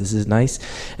of this. This is nice,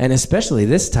 and especially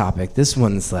this topic. This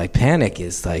one's panic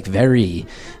is very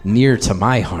near to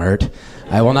my heart.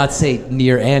 I will not say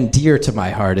near and dear to my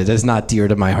heart. It is not dear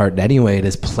to my heart in any way. It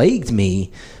has plagued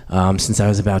me since I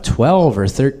was about 12 or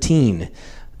 13.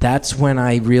 That's when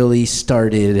I really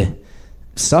started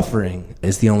suffering,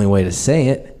 is the only way to say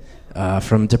it,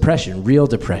 from depression, real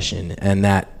depression. And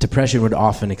that depression would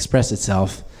often express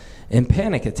itself in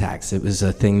panic attacks. It was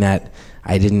a thing that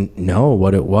I didn't know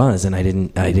what it was, and I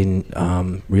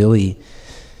didn't really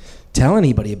tell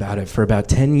anybody about it for about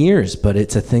 10 years, but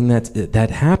it's a thing that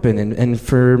happened. And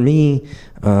for me,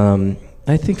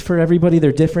 I think for everybody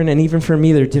they're different, and even for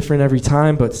me they're different every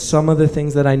time, but some of the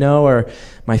things that I know are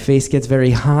my face gets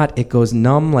very hot, it goes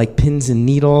numb like pins and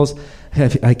needles.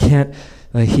 I can't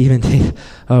even take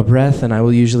a breath, and I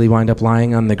will usually wind up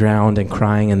lying on the ground and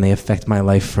crying, and they affect my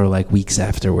life for weeks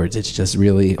afterwards. It's just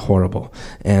really horrible.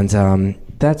 And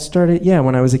that started,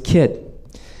 when I was a kid.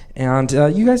 And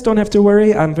you guys don't have to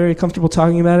worry. I'm very comfortable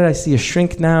talking about it. I see a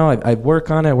shrink now. I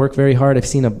work on it. I work very hard. I've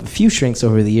seen a few shrinks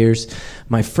over the years.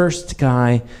 My first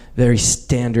guy, very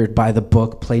standard, by the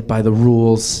book, played by the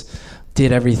rules,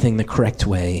 did everything the correct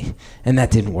way, and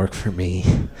that didn't work for me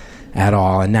at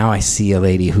all. And now I see a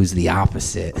lady who's the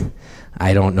opposite.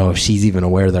 I don't know if she's even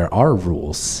aware there are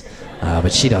rules.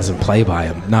 But she doesn't play by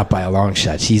them, not by a long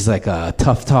shot. She's like a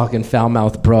tough-talking,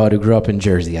 foul-mouthed broad who grew up in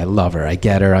Jersey. I love her. I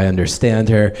get her. I understand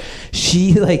her.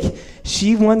 She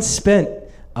once spent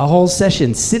a whole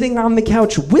session sitting on the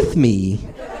couch with me,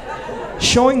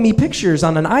 showing me pictures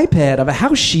on an iPad of a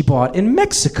house she bought in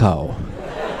Mexico.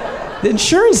 The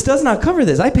insurance does not cover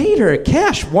this. I paid her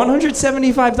cash,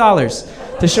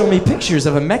 $175, to show me pictures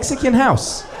of a Mexican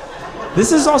house.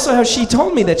 This is also how she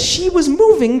told me that she was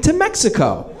moving to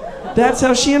Mexico. That's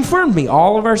how she informed me.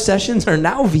 All of our sessions are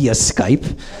now via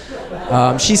Skype.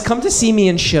 She's come to see me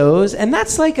in shows, and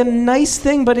that's like a nice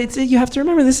thing, but you have to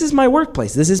remember, this is my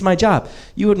workplace. This is my job.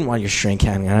 You wouldn't want your shrink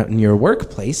hanging out in your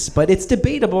workplace, but it's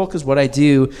debatable because what I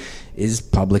do is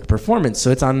public performance,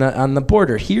 so it's on the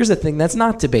border. Here's a thing that's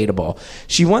not debatable.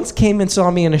 She once came and saw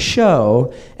me in a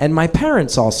show, and my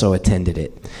parents also attended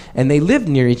it, and they lived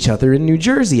near each other in New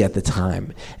Jersey at the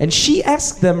time, and she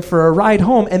asked them for a ride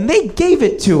home, and they gave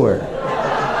it to her.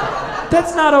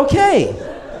 That's not okay.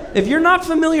 If you're not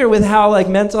familiar with how like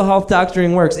mental health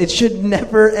doctoring works, it should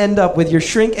never end up with your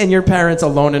shrink and your parents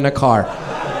alone in a car.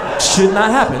 Should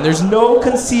not happen. There's no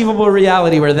conceivable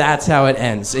reality where that's how it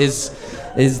ends. Is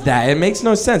that it makes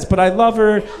no sense. But I love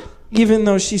her, even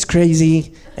though she's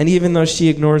crazy, and even though she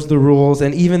ignores the rules,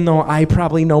 and even though I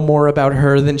probably know more about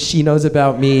her than she knows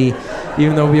about me,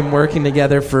 even though we've been working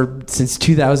together since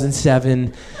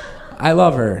 2007. I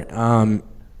love her, and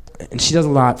she does a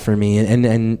lot for me,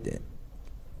 and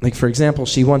like, for example,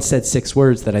 she once said 6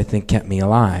 words that I think kept me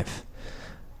alive.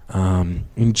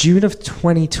 In June of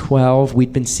 2012,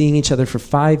 we'd been seeing each other for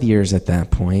 5 years at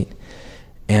that point,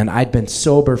 and I'd been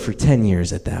sober for 10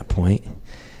 years at that point.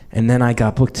 And then I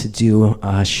got booked to do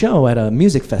a show at a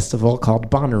music festival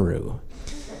called Bonnaroo.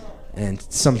 And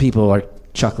some people are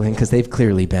chuckling because they've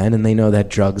clearly been, and they know that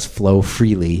drugs flow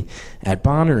freely at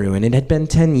Bonnaroo. And it had been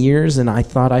 10 years, and I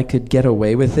thought I could get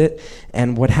away with it.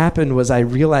 And what happened was I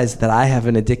realized that I have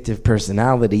an addictive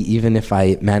personality. Even if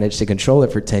I managed to control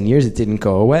it for 10 years, it didn't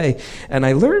go away. And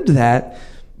I learned that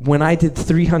when I did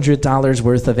 $300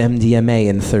 worth of MDMA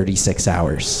in 36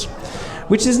 hours.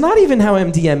 Which is not even how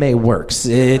MDMA works.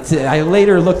 I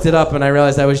later looked it up and I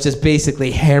realized I was just basically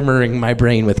hammering my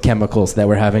brain with chemicals that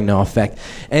were having no effect.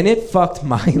 And it fucked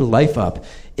my life up.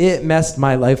 It messed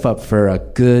my life up for a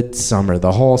good summer.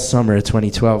 The whole summer of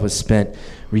 2012 was spent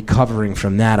recovering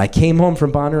from that. I came home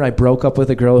from Bonner. I broke up with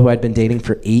a girl who I'd been dating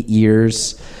for 8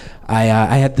 years. I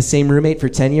had the same roommate for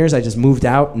 10 years. I just moved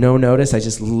out, no notice. I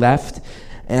just left.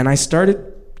 And I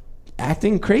started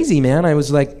acting crazy, man. I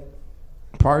was like,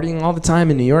 partying all the time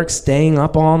in New York, staying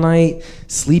up all night,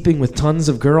 sleeping with tons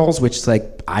of girls, which,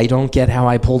 like, I don't get how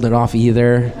I pulled it off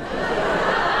either.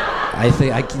 I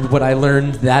think what I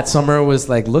learned that summer was,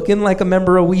 like, looking like a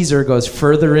member of Weezer goes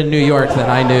further in New York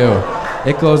than I knew.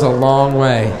 It goes a long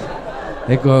way.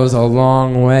 It goes a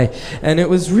long way. And it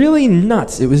was really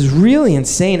nuts. It was really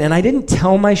insane. And I didn't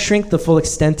tell my shrink the full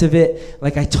extent of it.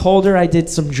 Like, I told her I did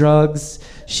some drugs.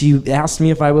 She asked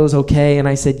me if I was okay, and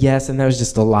I said yes, and that was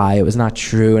just a lie. It was not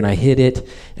true, and I hid it,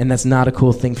 and that's not a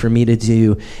cool thing for me to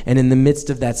do. And in the midst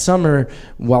of that summer,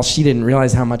 while she didn't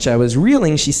realize how much I was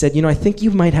reeling, she said, I think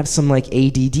you might have some, like,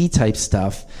 ADD type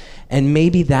stuff, and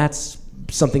maybe that's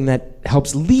something that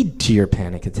helps lead to your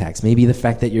panic attacks. Maybe the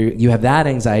fact that you have that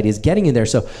anxiety is getting you there.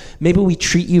 So maybe we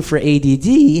treat you for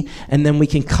ADD, and then we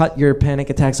can cut your panic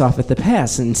attacks off at the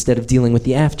pass instead of dealing with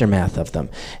the aftermath of them.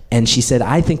 And she said,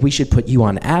 I think we should put you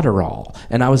on Adderall.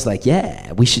 And I was like,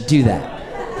 yeah, we should do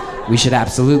that. We should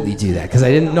absolutely do that. Because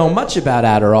I didn't know much about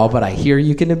Adderall, but I hear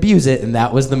you can abuse it, and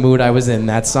that was the mood I was in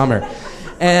that summer.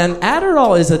 And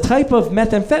Adderall is a type of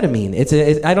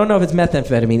methamphetamine. I don't know if it's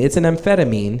methamphetamine. It's an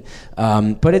amphetamine,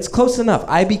 but it's close enough.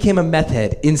 I became a meth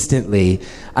head instantly.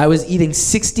 I was eating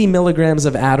 60 milligrams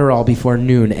of Adderall before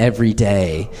noon every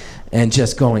day and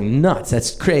just going nuts. That's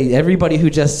crazy. Everybody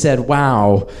who just said,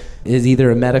 wow, is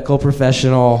either a medical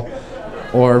professional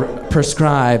or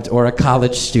prescribed or a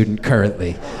college student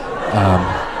currently.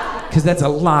 Because that's a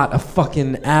lot of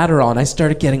fucking Adderall. And I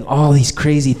started getting all these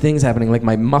crazy things happening. Like,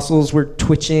 my muscles were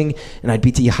twitching, and I'd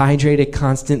be dehydrated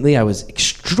constantly. I was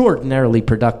extraordinarily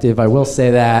productive, I will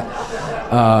say that.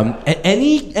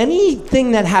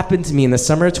 Anything that happened to me in the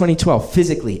summer of 2012,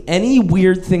 physically, any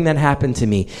weird thing that happened to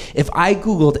me, if I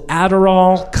Googled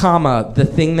Adderall, the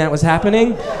thing that was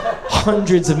happening,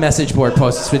 hundreds of message board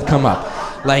posts would come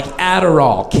up. Like,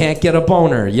 Adderall, can't get a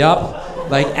boner, yup.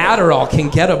 Like, Adderall can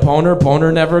get a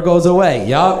boner never goes away,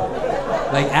 yup.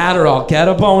 Like, Adderall, get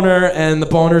a boner, and the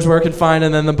boner's working fine,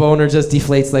 and then the boner just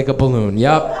deflates like a balloon,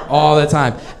 yup, all the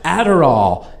time.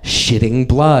 Adderall, shitting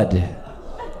blood,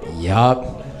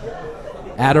 yup.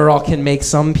 Adderall can make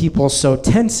some people so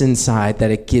tense inside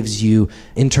that it gives you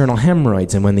internal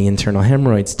hemorrhoids. And when the internal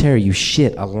hemorrhoids tear, you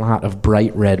shit a lot of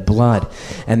bright red blood.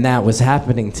 And that was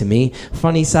happening to me.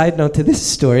 Funny side note to this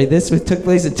story, took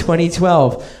place in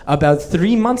 2012. About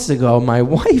 3 months ago, my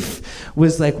wife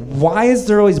was like, why is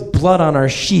there always blood on our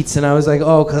sheets? And I was like,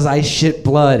 oh, because I shit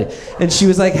blood. And she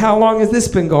was like, how long has this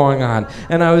been going on?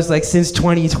 And I was like, since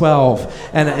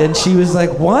 2012. And she was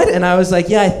like, what? And I was like,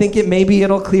 yeah, I think maybe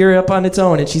it'll clear up on its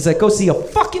own. And she's like, go see a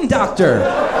fucking doctor.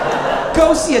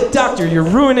 Go see a doctor. You're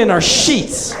ruining our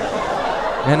sheets.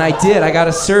 And I did. I got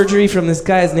a surgery from this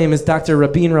guy. His name is Dr.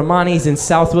 Rabin Rahmani. He's in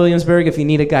South Williamsburg. If you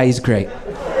need a guy, he's great.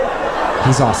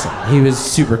 He's awesome. He was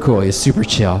super cool. He was super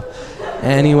chill.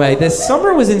 Anyway, this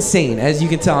summer was insane. As you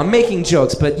can tell, I'm making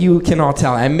jokes, but you can all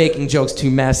tell I'm making jokes to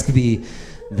mask the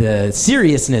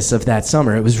seriousness of that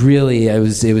summer. It was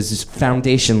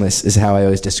foundationless is how I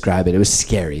always describe it. It was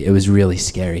scary. It was really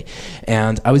scary.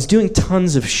 And I was doing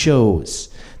tons of shows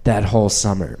that whole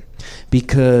summer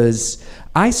because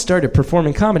I started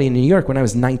performing comedy in New York when I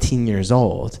was 19 years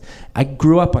old. I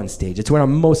grew up on stage. It's where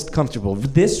I'm most comfortable.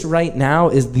 This right now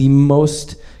is the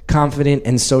most confident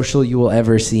and social you will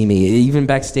ever see me. Even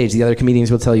backstage, the other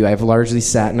comedians will tell you I've largely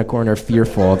sat in a corner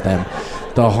fearful of them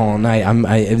the whole night.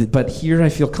 But here I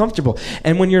feel comfortable.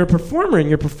 And when you're a performer and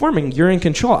you're performing, you're in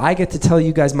control. I get to tell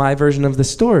you guys my version of the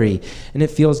story, and it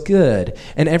feels good.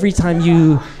 And every time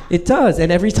it does.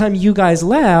 And every time you guys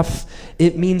laugh,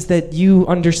 it means that you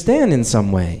understand in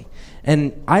some way.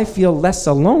 And I feel less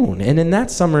alone. And in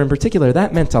that summer in particular,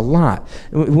 that meant a lot.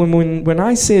 When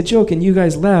I say a joke and you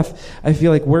guys laugh, I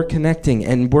feel like we're connecting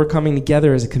and we're coming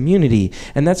together as a community.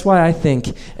 And that's why I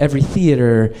think every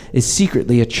theater is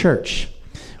secretly a church,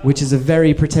 which is a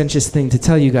very pretentious thing to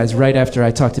tell you guys right after I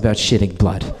talked about shitting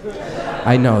blood.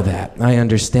 I know that. I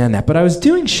understand that. But I was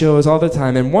doing shows all the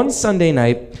time. And one Sunday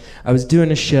night, I was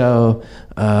doing a show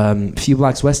a few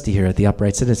blocks west of here at the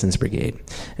Upright Citizens Brigade.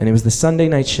 And it was the Sunday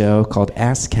night show called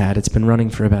Ass Cat. It's been running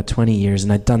for about 20 years,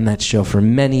 and I'd done that show for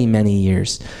many, many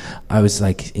years. I was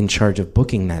like in charge of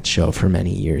booking that show for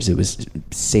many years. It was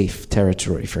safe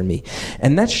territory for me.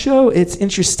 And that show, it's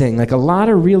interesting. Like a lot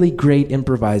of really great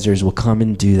improvisers will come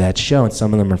and do that show, and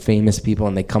some of them are famous people,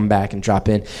 and they come back and drop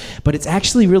in. But it's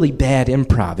actually really bad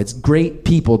improv. It's great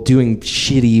people doing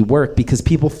shitty work because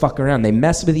people fuck around. They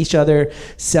mess with each other,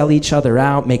 sell each other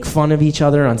out, make fun of each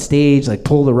other on stage, like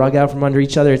pull the rug out from under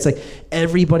each other. It's like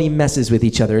everybody messes with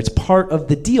each other. It's part of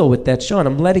the deal with that show, and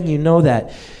I'm letting you know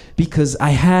that because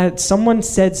someone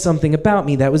said something about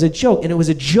me that was a joke, and it was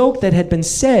a joke that had been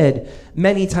said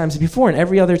many times before, and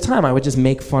every other time I would just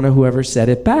make fun of whoever said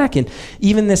it back. And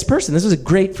even this person, this was a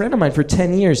great friend of mine for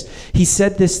 10 years, he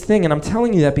said this thing, and I'm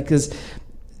telling you that because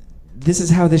this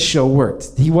is how this show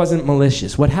worked. He wasn't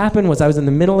malicious. What happened was I was in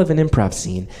the middle of an improv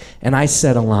scene, and I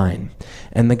said a line.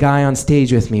 And the guy on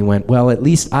stage with me went, well, at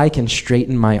least I can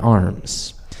straighten my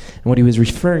arms. And what he was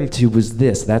referring to was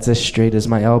this. That's as straight as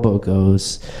my elbow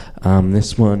goes.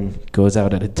 This one goes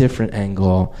out at a different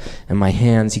angle. And my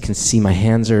hands, you can see my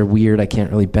hands are weird. I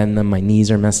can't really bend them. My knees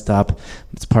are messed up.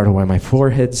 It's part of why my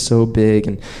forehead's so big.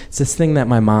 And it's this thing that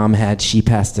my mom had. She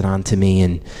passed it on to me,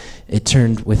 and it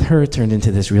turned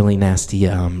into this really nasty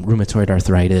rheumatoid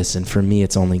arthritis, and for me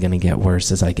it's only going to get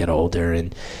worse as I get older.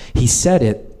 And he said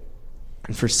it,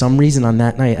 and for some reason on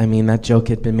that night, I mean, that joke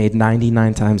had been made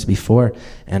 99 times before,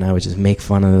 and I would just make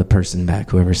fun of the person back,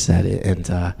 whoever said it. And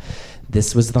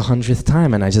this was the 100th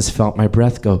time, and I just felt my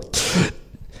breath go,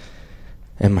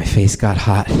 and my face got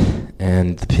hot,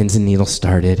 and the pins and needles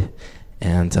started.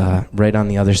 And right on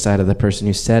the other side of the person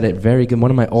who said it, very good,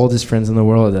 one of my oldest friends in the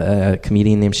world, a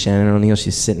comedian named Shannon O'Neill,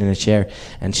 she's sitting in a chair,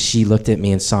 and she looked at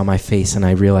me and saw my face, and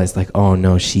I realized, like, oh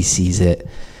no, she sees it.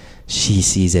 She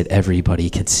sees it. Everybody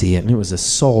could see it. And it was a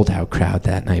sold-out crowd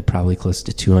that night, probably close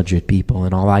to 200 people,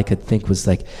 and all I could think was,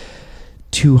 like,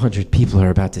 200 people are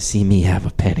about to see me have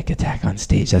a panic attack on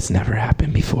stage. That's never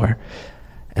happened before.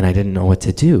 And I didn't know what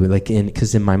to do,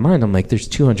 because in my mind I'm like, there's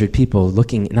 200 people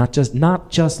looking, not just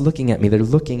looking at me, they're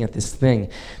looking at this thing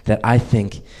that I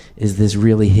think is this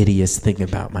really hideous thing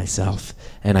about myself,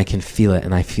 and I can feel it,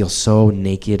 and I feel so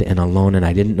naked and alone, and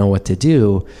I didn't know what to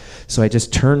do, so I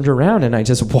just turned around and I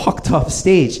just walked off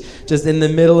stage, just in the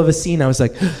middle of a scene. I was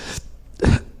like,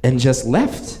 and just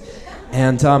left.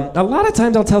 And a lot of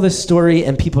times I'll tell this story,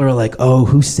 and people are like, oh,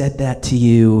 who said that to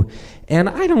you? And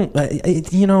I don't,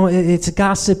 it's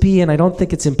gossipy, and I don't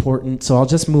think it's important, so I'll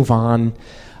just move on.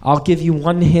 I'll give you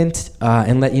one hint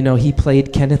and let you know he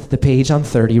played Kenneth the Page on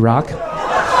 30 Rock.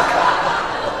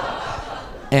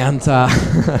 And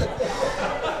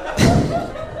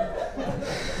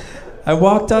I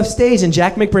walked off stage, and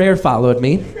Jack McBrayer followed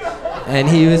me, and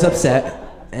he was upset.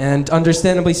 And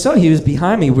understandably so, he was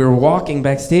behind me. We were walking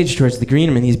backstage towards the green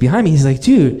room, and he's behind me. He's like,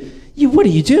 dude, what are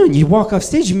you doing? You walk off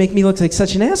stage, you make me look like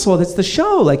such an asshole. That's the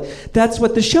show. Like, that's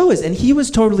what the show is. And he was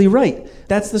totally right.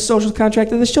 That's the social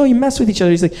contract of the show. You mess with each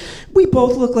other. He's like, we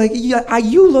both look like,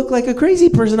 you look like a crazy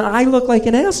person. I look like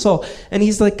an asshole. And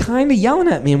he's like kind of yelling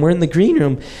at me, and we're in the green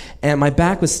room, and my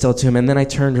back was still to him. And then I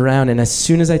turned around, and as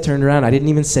soon as I turned around, I didn't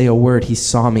even say a word. He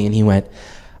saw me, and he went,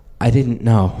 I didn't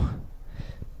know.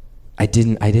 I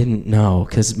didn't know,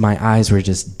 because my eyes were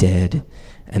just dead.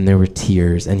 And there were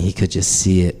tears, and he could just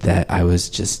see it, that I was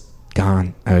just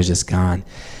gone. I was just gone.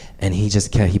 And he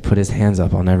put his hands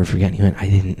up, I'll never forget. And he went, I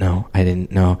didn't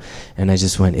know. And I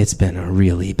just went, it's been a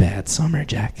really bad summer,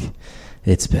 Jack.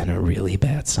 It's been a really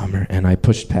bad summer. And I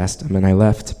pushed past him, and I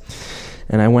left.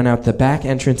 And I went out the back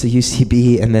entrance of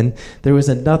UCB, and then there was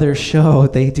another show.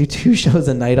 They do 2 shows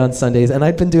a night on Sundays, and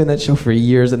I'd been doing that show for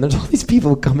years, and there's all these people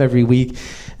who come every week,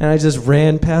 and I just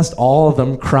ran past all of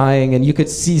them crying, and you could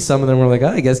see some of them were like,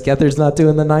 I guess Gether's not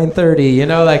doing the 9:30,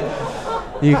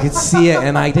 like, you could see it,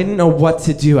 and I didn't know what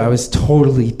to do. I was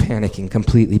totally panicking,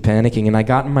 completely panicking, and I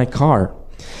got in my car,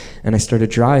 and I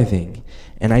started driving.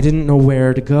 And I didn't know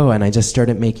where to go, and I just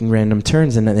started making random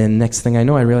turns, and then next thing I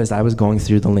know, I realized I was going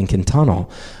through the Lincoln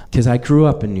Tunnel. Because I grew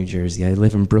up in New Jersey. I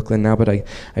live in Brooklyn now, but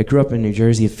I grew up in New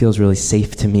Jersey. It feels really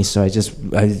safe to me, so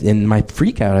in my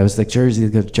freak out, I was like,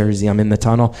 Jersey, I'm in the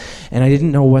tunnel. And I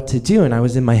didn't know what to do, and I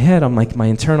was in my head, I'm like, my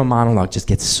internal monologue just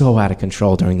gets so out of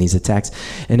control during these attacks.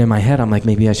 And in my head, I'm like,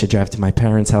 maybe I should drive to my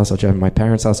parents' house. I'll drive to my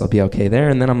parents' house, I'll be okay there.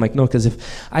 And then I'm like, no, because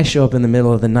if I show up in the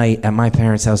middle of the night at my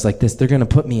parents' house like this, they're going to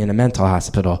put me in a mental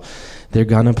hospital. They're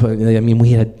going to we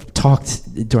had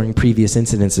talked during previous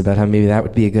incidents about how maybe that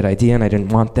would be a good idea, and I didn't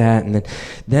want that. And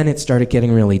then it started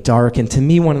getting really dark. And to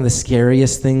me, one of the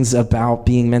scariest things about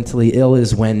being mentally ill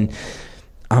is when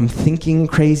I'm thinking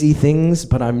crazy things,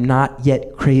 but I'm not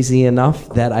yet crazy enough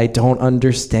that I don't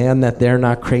understand that they're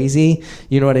not crazy.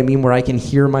 You know what I mean? Where I can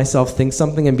hear myself think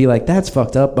something and be like, that's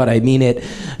fucked up, but I mean it.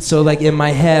 So like in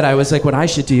my head, I was like, what I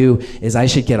should do is I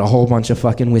should get a whole bunch of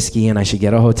fucking whiskey, and I should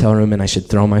get a hotel room, and I should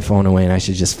throw my phone away, and I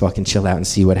should just fucking chill out and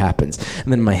see what happens.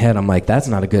 And then in my head, I'm like, that's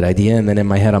not a good idea. And then in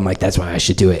my head, I'm like, that's why I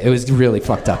should do it. It was really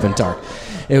fucked up and dark.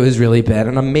 It was really bad.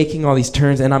 And I'm making all these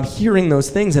turns, and I'm hearing those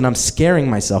things, and I'm scaring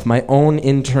myself. My own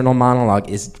internal monologue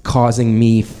is causing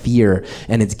me fear,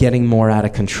 and it's getting more out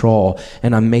of control.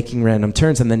 And I'm making random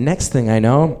turns. And the next thing I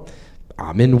know,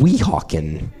 I'm in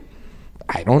Weehawken.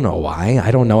 I don't know why.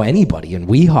 I don't know anybody in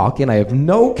Weehawken. I have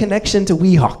no connection to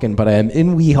Weehawken, but I am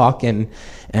in Weehawken,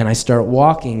 and I start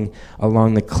walking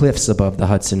along the cliffs above the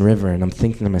Hudson River, and I'm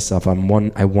thinking to myself, I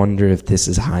wonder if this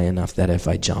is high enough that if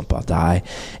I jump, I'll die.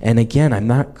 And again, I'm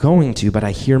not going to, but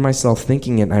I hear myself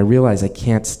thinking it, and I realize I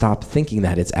can't stop thinking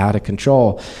that. It's out of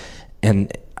control, and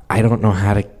I don't know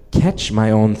how to catch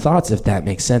my own thoughts, if that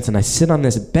makes sense. And I sit on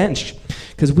this bench,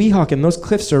 because Weehawken, those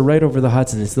cliffs are right over the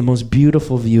Hudson. It's the most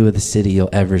beautiful view of the city you'll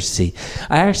ever see.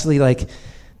 I actually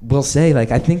will say,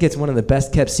 I think it's one of the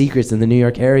best kept secrets in the New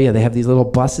York area. They have these little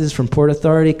buses from Port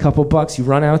Authority, couple bucks, you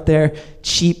run out there,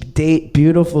 cheap date,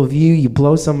 beautiful view, you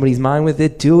blow somebody's mind with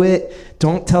it, do it.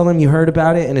 Don't tell them you heard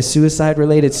about it in a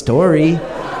suicide-related story.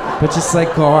 But just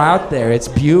go out there. It's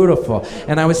beautiful.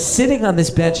 And I was sitting on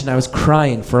this bench, and I was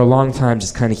crying for a long time,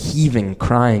 just kind of heaving,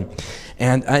 crying.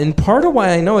 And part of why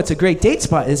I know it's a great date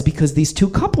spot is because these 2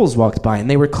 couples walked by, and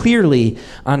they were clearly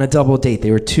on a double date.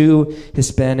 They were 2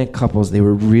 Hispanic couples. They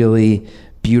were really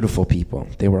beautiful people.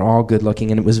 They were all good looking,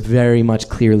 and it was very much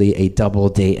clearly a double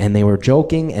date. And they were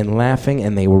joking and laughing,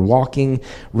 and they were walking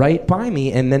right by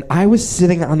me. And then I was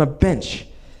sitting on a bench,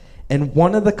 and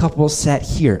one of the couples sat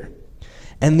here.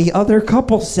 And the other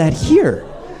couple sat here.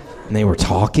 And they were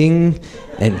talking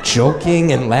and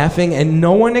joking and laughing, and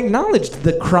no one acknowledged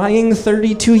the crying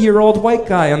 32-year-old white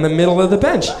guy on the middle of the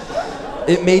bench.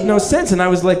 It made no sense. And I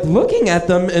was looking at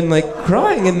them and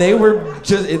crying, and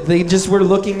they just were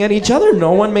looking at each other.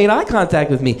 No one made eye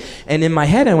contact with me. And in my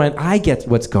head, I went, I get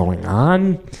what's going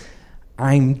on.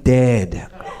 I'm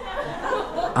dead.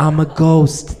 I'm a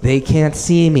ghost. They can't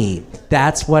see me.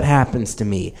 That's what happens to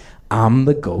me. I'm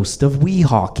the ghost of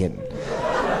Weehawken.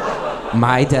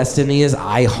 My destiny is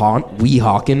I haunt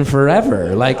Weehawken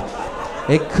forever.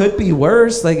 It could be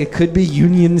worse. It could be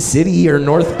Union City or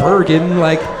North Bergen.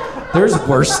 There's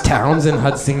worse towns in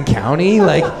Hudson County.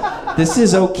 this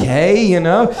is okay, you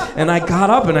know? And I got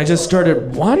up and I just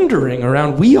started wandering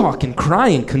around Weehawken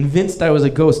crying, convinced I was a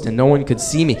ghost and no one could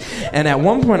see me. And at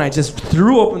one point I just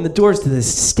threw open the doors to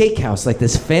this steakhouse, like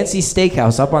this fancy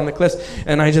steakhouse up on the cliffs,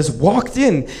 and I just walked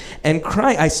in and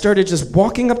cried. I started just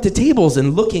walking up to tables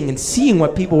and looking and seeing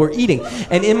what people were eating.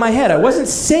 And in my head, I wasn't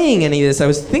saying any of this, I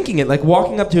was thinking it, like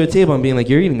walking up to a table and being like,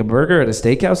 you're eating a burger at a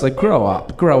steakhouse? Like, grow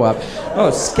up.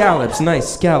 Oh, scallops,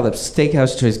 nice scallops,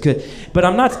 steakhouse choice, good. But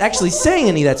I'm not actually saying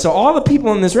any of that. So all the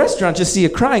people in this restaurant just see a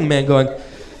crying man going,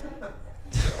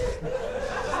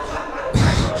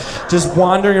 just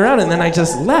wandering around, and then I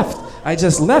just left.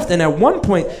 And at one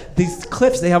point, these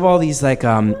cliffs, they have all these like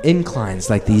inclines,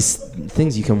 like these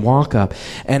things you can walk up.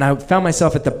 And I found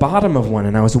myself at the bottom of one,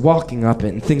 and I was walking up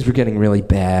it, and things were getting really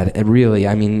bad. And really,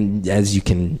 I mean, as you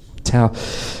can tell,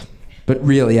 but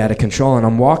really out of control. And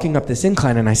I'm walking up this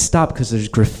incline, and I stop because there's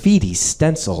graffiti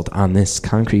stenciled on this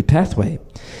concrete pathway.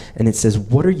 And it says,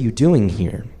 "What are you doing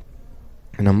here?"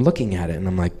 And I'm looking at it, and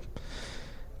I'm like,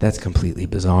 that's completely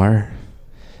bizarre.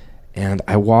 And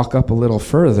I walk up a little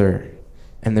further,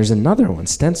 and there's another one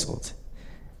stenciled.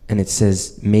 And it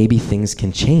says, "Maybe things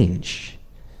can change."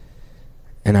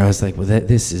 And I was like, well,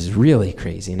 this is really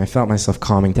crazy. And I felt myself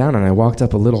calming down, and I walked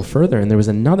up a little further, and there was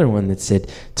another one that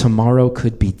said, "Tomorrow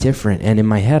could be different." And in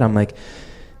my head, I'm like,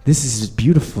 this is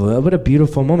beautiful. What a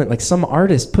beautiful moment. Like, some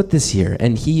artist put this here,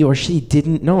 and he or she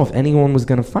didn't know if anyone was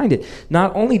going to find it.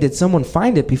 Not only did someone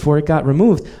find it before it got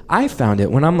removed, I found it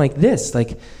when I'm like this.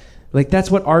 Like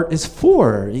that's what art is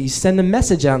for. You send a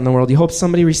message out in the world. You hope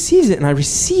somebody receives it. And I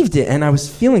received it. And I was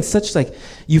feeling such like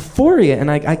euphoria. And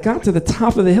I got to the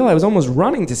top of the hill. I was almost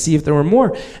running to see if there were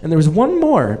more. And there was one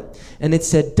more. And it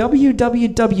said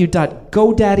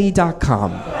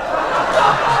www.godaddy.com.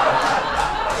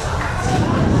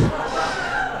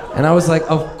 And I was like,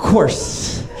 of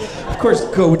course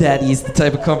GoDaddy is the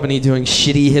type of company doing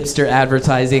shitty hipster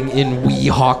advertising in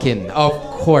Weehawken. Of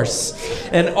course.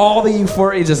 And all the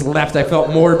euphoria just left. I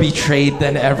felt more betrayed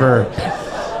than ever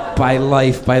by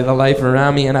the life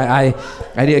around me. And I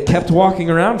kept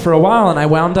walking around for a while, and I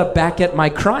wound up back at my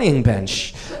crying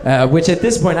bench, which at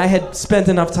this point I had spent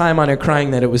enough time on it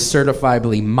crying that it was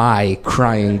certifiably my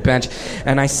crying bench.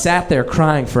 And I sat there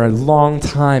crying for a long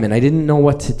time, and I didn't know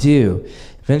what to do.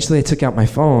 Eventually I took out my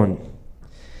phone,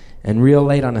 and real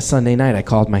late on a Sunday night, I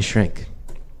called my shrink.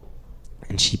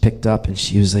 And she picked up, and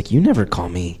she was like, "You never call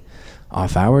me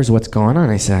off hours. What's going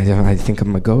on?" I said, I think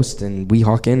I'm a ghost in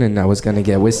Weehawken, and I was going to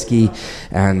get whiskey,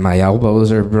 and my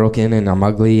elbows are broken, and I'm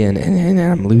ugly, and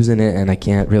I'm losing it, and I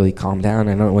can't really calm down.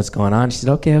 I don't know what's going on. She said,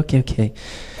 okay.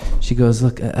 She goes,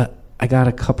 "Look, I got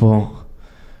a couple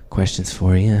questions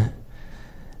for you."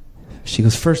 She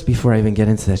goes, "First, before I even get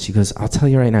into that," she goes, "I'll tell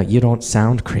you right now, you don't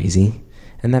sound crazy."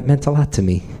 And that meant a lot to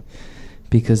me.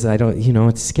 Because I don't,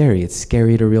 it's scary. It's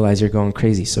scary to realize you're going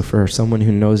crazy. So for someone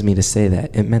who knows me to say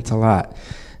that, it meant a lot.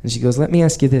 And she goes, "Let me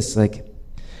ask you this, like,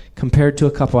 compared to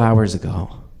a couple hours ago,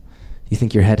 you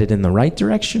think you're headed in the right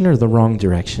direction or the wrong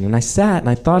direction?" And I sat and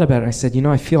I thought about it. I said,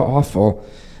 I feel awful.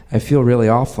 I feel really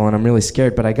awful, and I'm really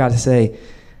scared. But I got to say,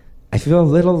 I feel a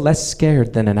little less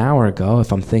scared than an hour ago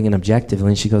if I'm thinking objectively.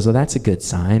 And she goes, "Well, that's a good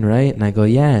sign, right?" And I go,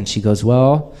 "Yeah." And she goes,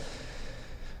 "Well,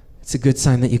 it's a good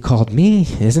sign that you called me,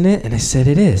 isn't it?" And I said,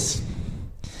 "It is.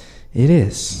 It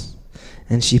is."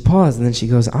 And she paused, and then she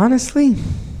goes, "Honestly,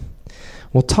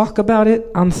 we'll talk about it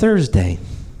on Thursday."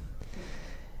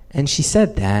 And she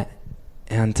said that,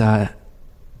 and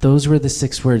those were the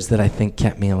 6 words that I think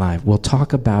kept me alive. We'll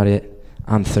talk about it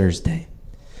on Thursday.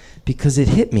 Because it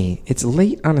hit me. It's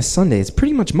late on a Sunday. It's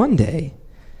pretty much Monday.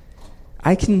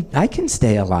 I can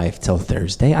stay alive till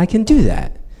Thursday. I can do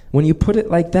that. When you put it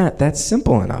like that, that's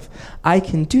simple enough. I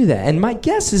can do that. And my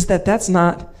guess is that that's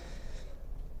not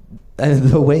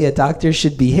the way a doctor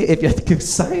should behave.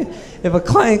 If a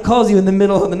client calls you in the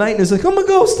middle of the night and is like, "I'm a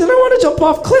ghost and I want to jump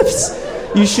off cliffs,"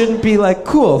 you shouldn't be like,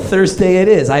 "Cool, Thursday it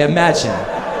is." I imagine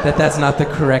that that's not the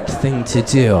correct thing to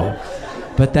do.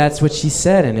 But that's what she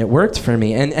said, and it worked for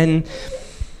me. And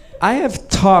I have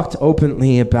talked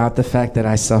openly about the fact that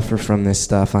I suffer from this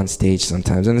stuff on stage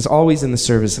sometimes, and it's always in the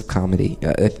service of comedy.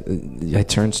 I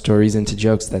turn stories into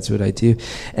jokes. That's what I do.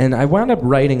 And I wound up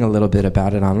writing a little bit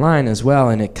about it online as well,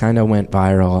 and it kind of went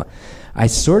viral. I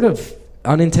sort of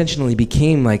unintentionally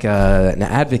became like an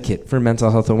advocate for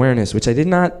mental health awareness, which I did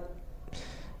not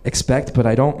expect, but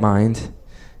I don't mind,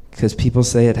 because people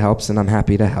say it helps, and I'm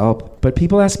happy to help. But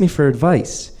people ask me for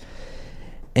advice.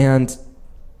 And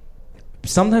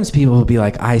sometimes people will be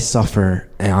like, "I suffer,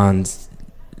 and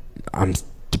I'm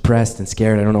depressed and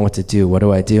scared. I don't know what to do. What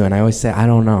do I do?" And I always say, "I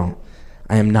don't know.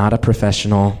 I am not a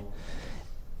professional.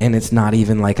 And it's not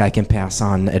even like I can pass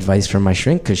on advice from my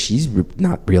shrink because she's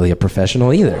not really a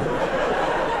professional either.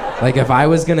 Like, if I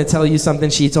was going to tell you something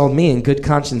she told me in good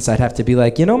conscience, I'd have to be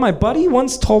like, my buddy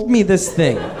once told me this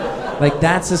thing. Like,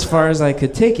 that's as far as I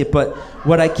could take it. But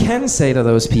what I can say to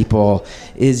those people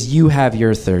is you have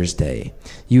your Thursday.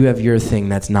 You have your thing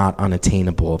that's not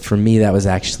unattainable. For me, that was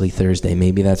actually Thursday.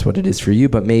 Maybe that's what it is for you,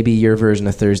 but maybe your version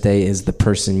of Thursday is the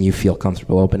person you feel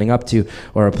comfortable opening up to,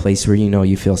 or a place where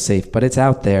you feel safe. But it's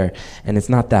out there, and it's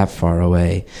not that far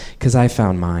away, because I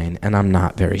found mine, and I'm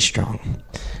not very strong.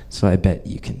 So I bet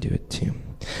you can do it too.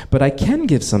 But I can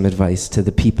give some advice to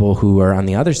the people who are on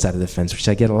the other side of the fence, which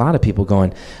I get a lot of people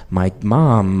going, my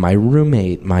mom, my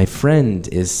roommate, my friend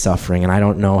is suffering, and I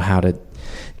don't know how to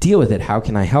deal with it. How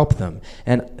can I help them?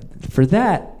 And for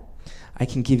that, I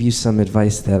can give you some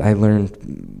advice that I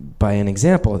learned by an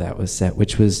example that was set,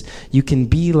 which was, you can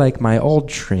be like my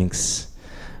old shrinks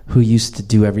who used to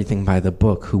do everything by the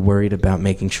book, who worried about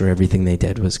making sure everything they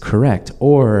did was correct.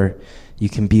 Or you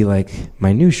can be like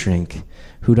my new shrink,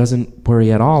 who doesn't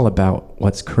worry at all about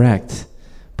what's correct,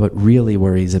 but really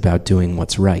worries about doing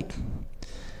what's right.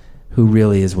 Who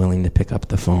really is willing to pick up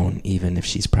the phone, even if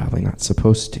she's probably not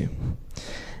supposed to.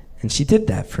 And she did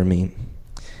that for me.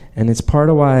 And it's part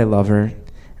of why I love her, and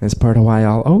it's part of why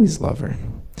I'll always love her.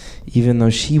 Even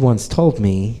though she once told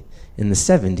me, in the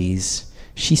 70s,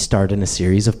 she starred in a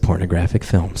series of pornographic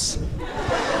films.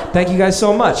 Thank you guys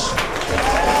so much.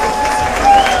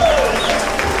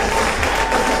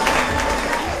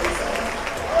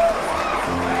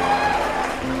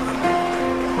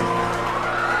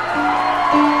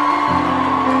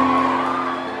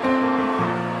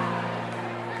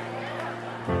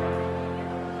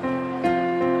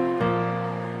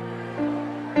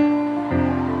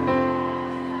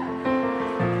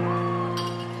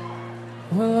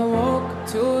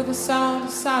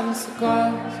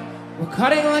 Cigars, we're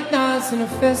cutting like knives in a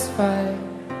fist fight.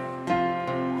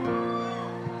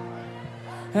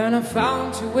 And I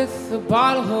found you with a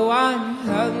bottle of wine,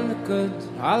 you had in the goods.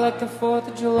 I like the 4th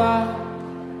of July.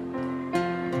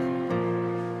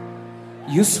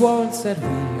 You swore and said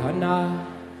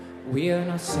we are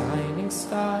not shining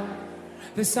stars.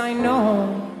 This I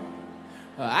know,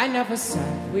 I never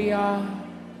said we are.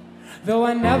 Though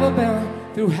I never been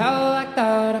through hell like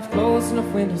that, I've closed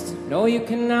enough windows to know you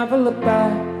can never look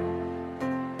back.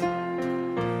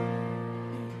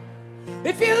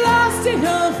 If you're lost in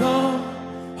a road,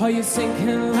 or you're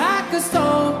sinking like a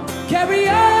stone, carry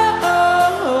on.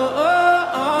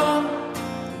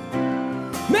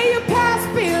 May your past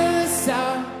be the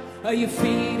sound of your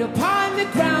feet upon the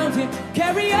ground, and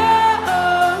carry on.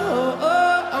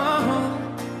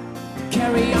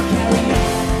 Carry on, carry on.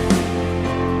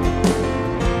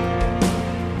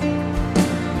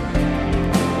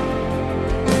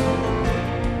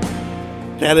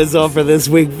 That is all for this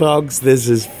week, folks. This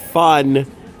is fun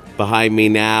behind me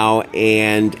now.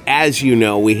 And as you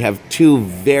know, we have 2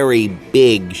 very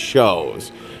big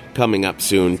shows coming up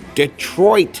soon.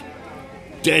 Detroit.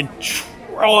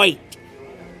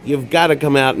 You've got to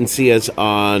come out and see us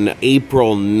on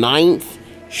April 9th.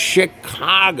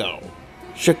 Chicago.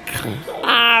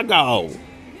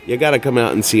 You got to come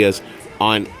out and see us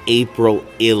on April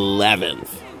 11th.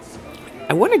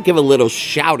 I want to give a little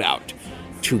shout out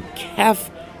to KEF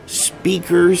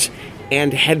speakers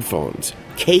and headphones.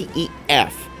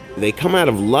 KEF. They come out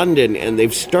of London, and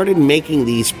they've started making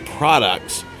these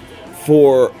products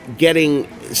for getting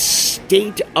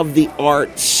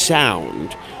state-of-the-art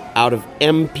sound out of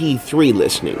MP3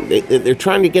 listening. They're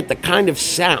trying to get the kind of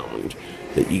sound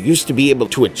that you used to be able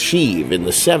to achieve in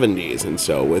the 70s and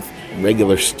so with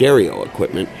regular stereo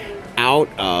equipment out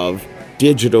of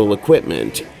digital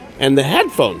equipment. And the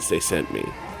headphones they sent me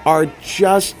are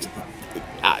just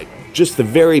the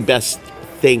very best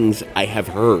things I have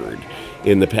heard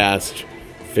in the past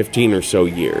 15 or so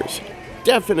years.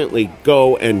 Definitely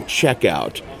go and check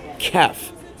out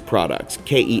KEF products,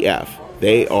 KEF.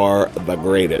 They are the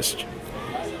greatest.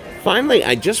 Finally,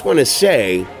 I just want to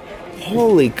say,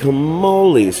 holy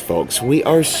camoles, folks, we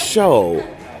are so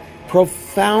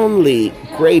profoundly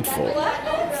grateful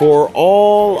for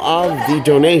all of the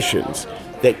donations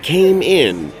that came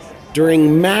in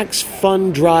during Max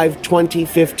Fun Drive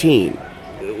 2015.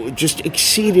 It just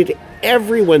exceeded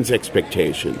everyone's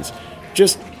expectations.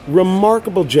 Just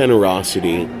remarkable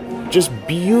generosity. Just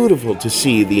beautiful to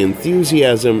see the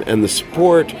enthusiasm and the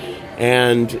support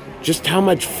and just how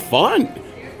much fun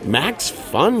Max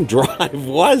Fun Drive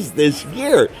was this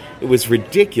year. It was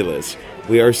ridiculous.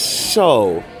 We are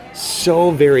so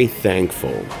very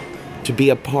thankful to be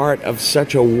a part of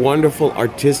such a wonderful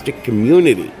artistic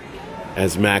community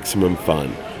as Maximum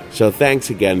Fun. So thanks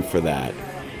again for that.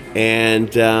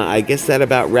 And I guess that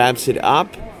about wraps it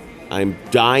up. I'm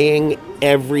dying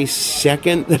every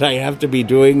second that I have to be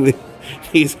doing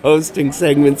these hosting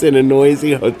segments in a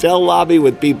noisy hotel lobby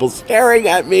with people staring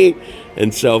at me.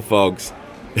 And so, folks,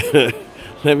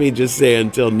 let me just say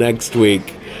until next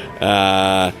week,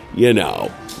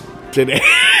 today...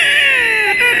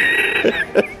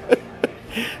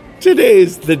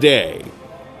 Today's the day.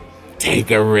 Take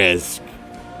a risk.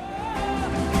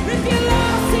 If you're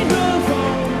lost in the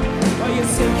road, or you're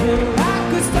sinking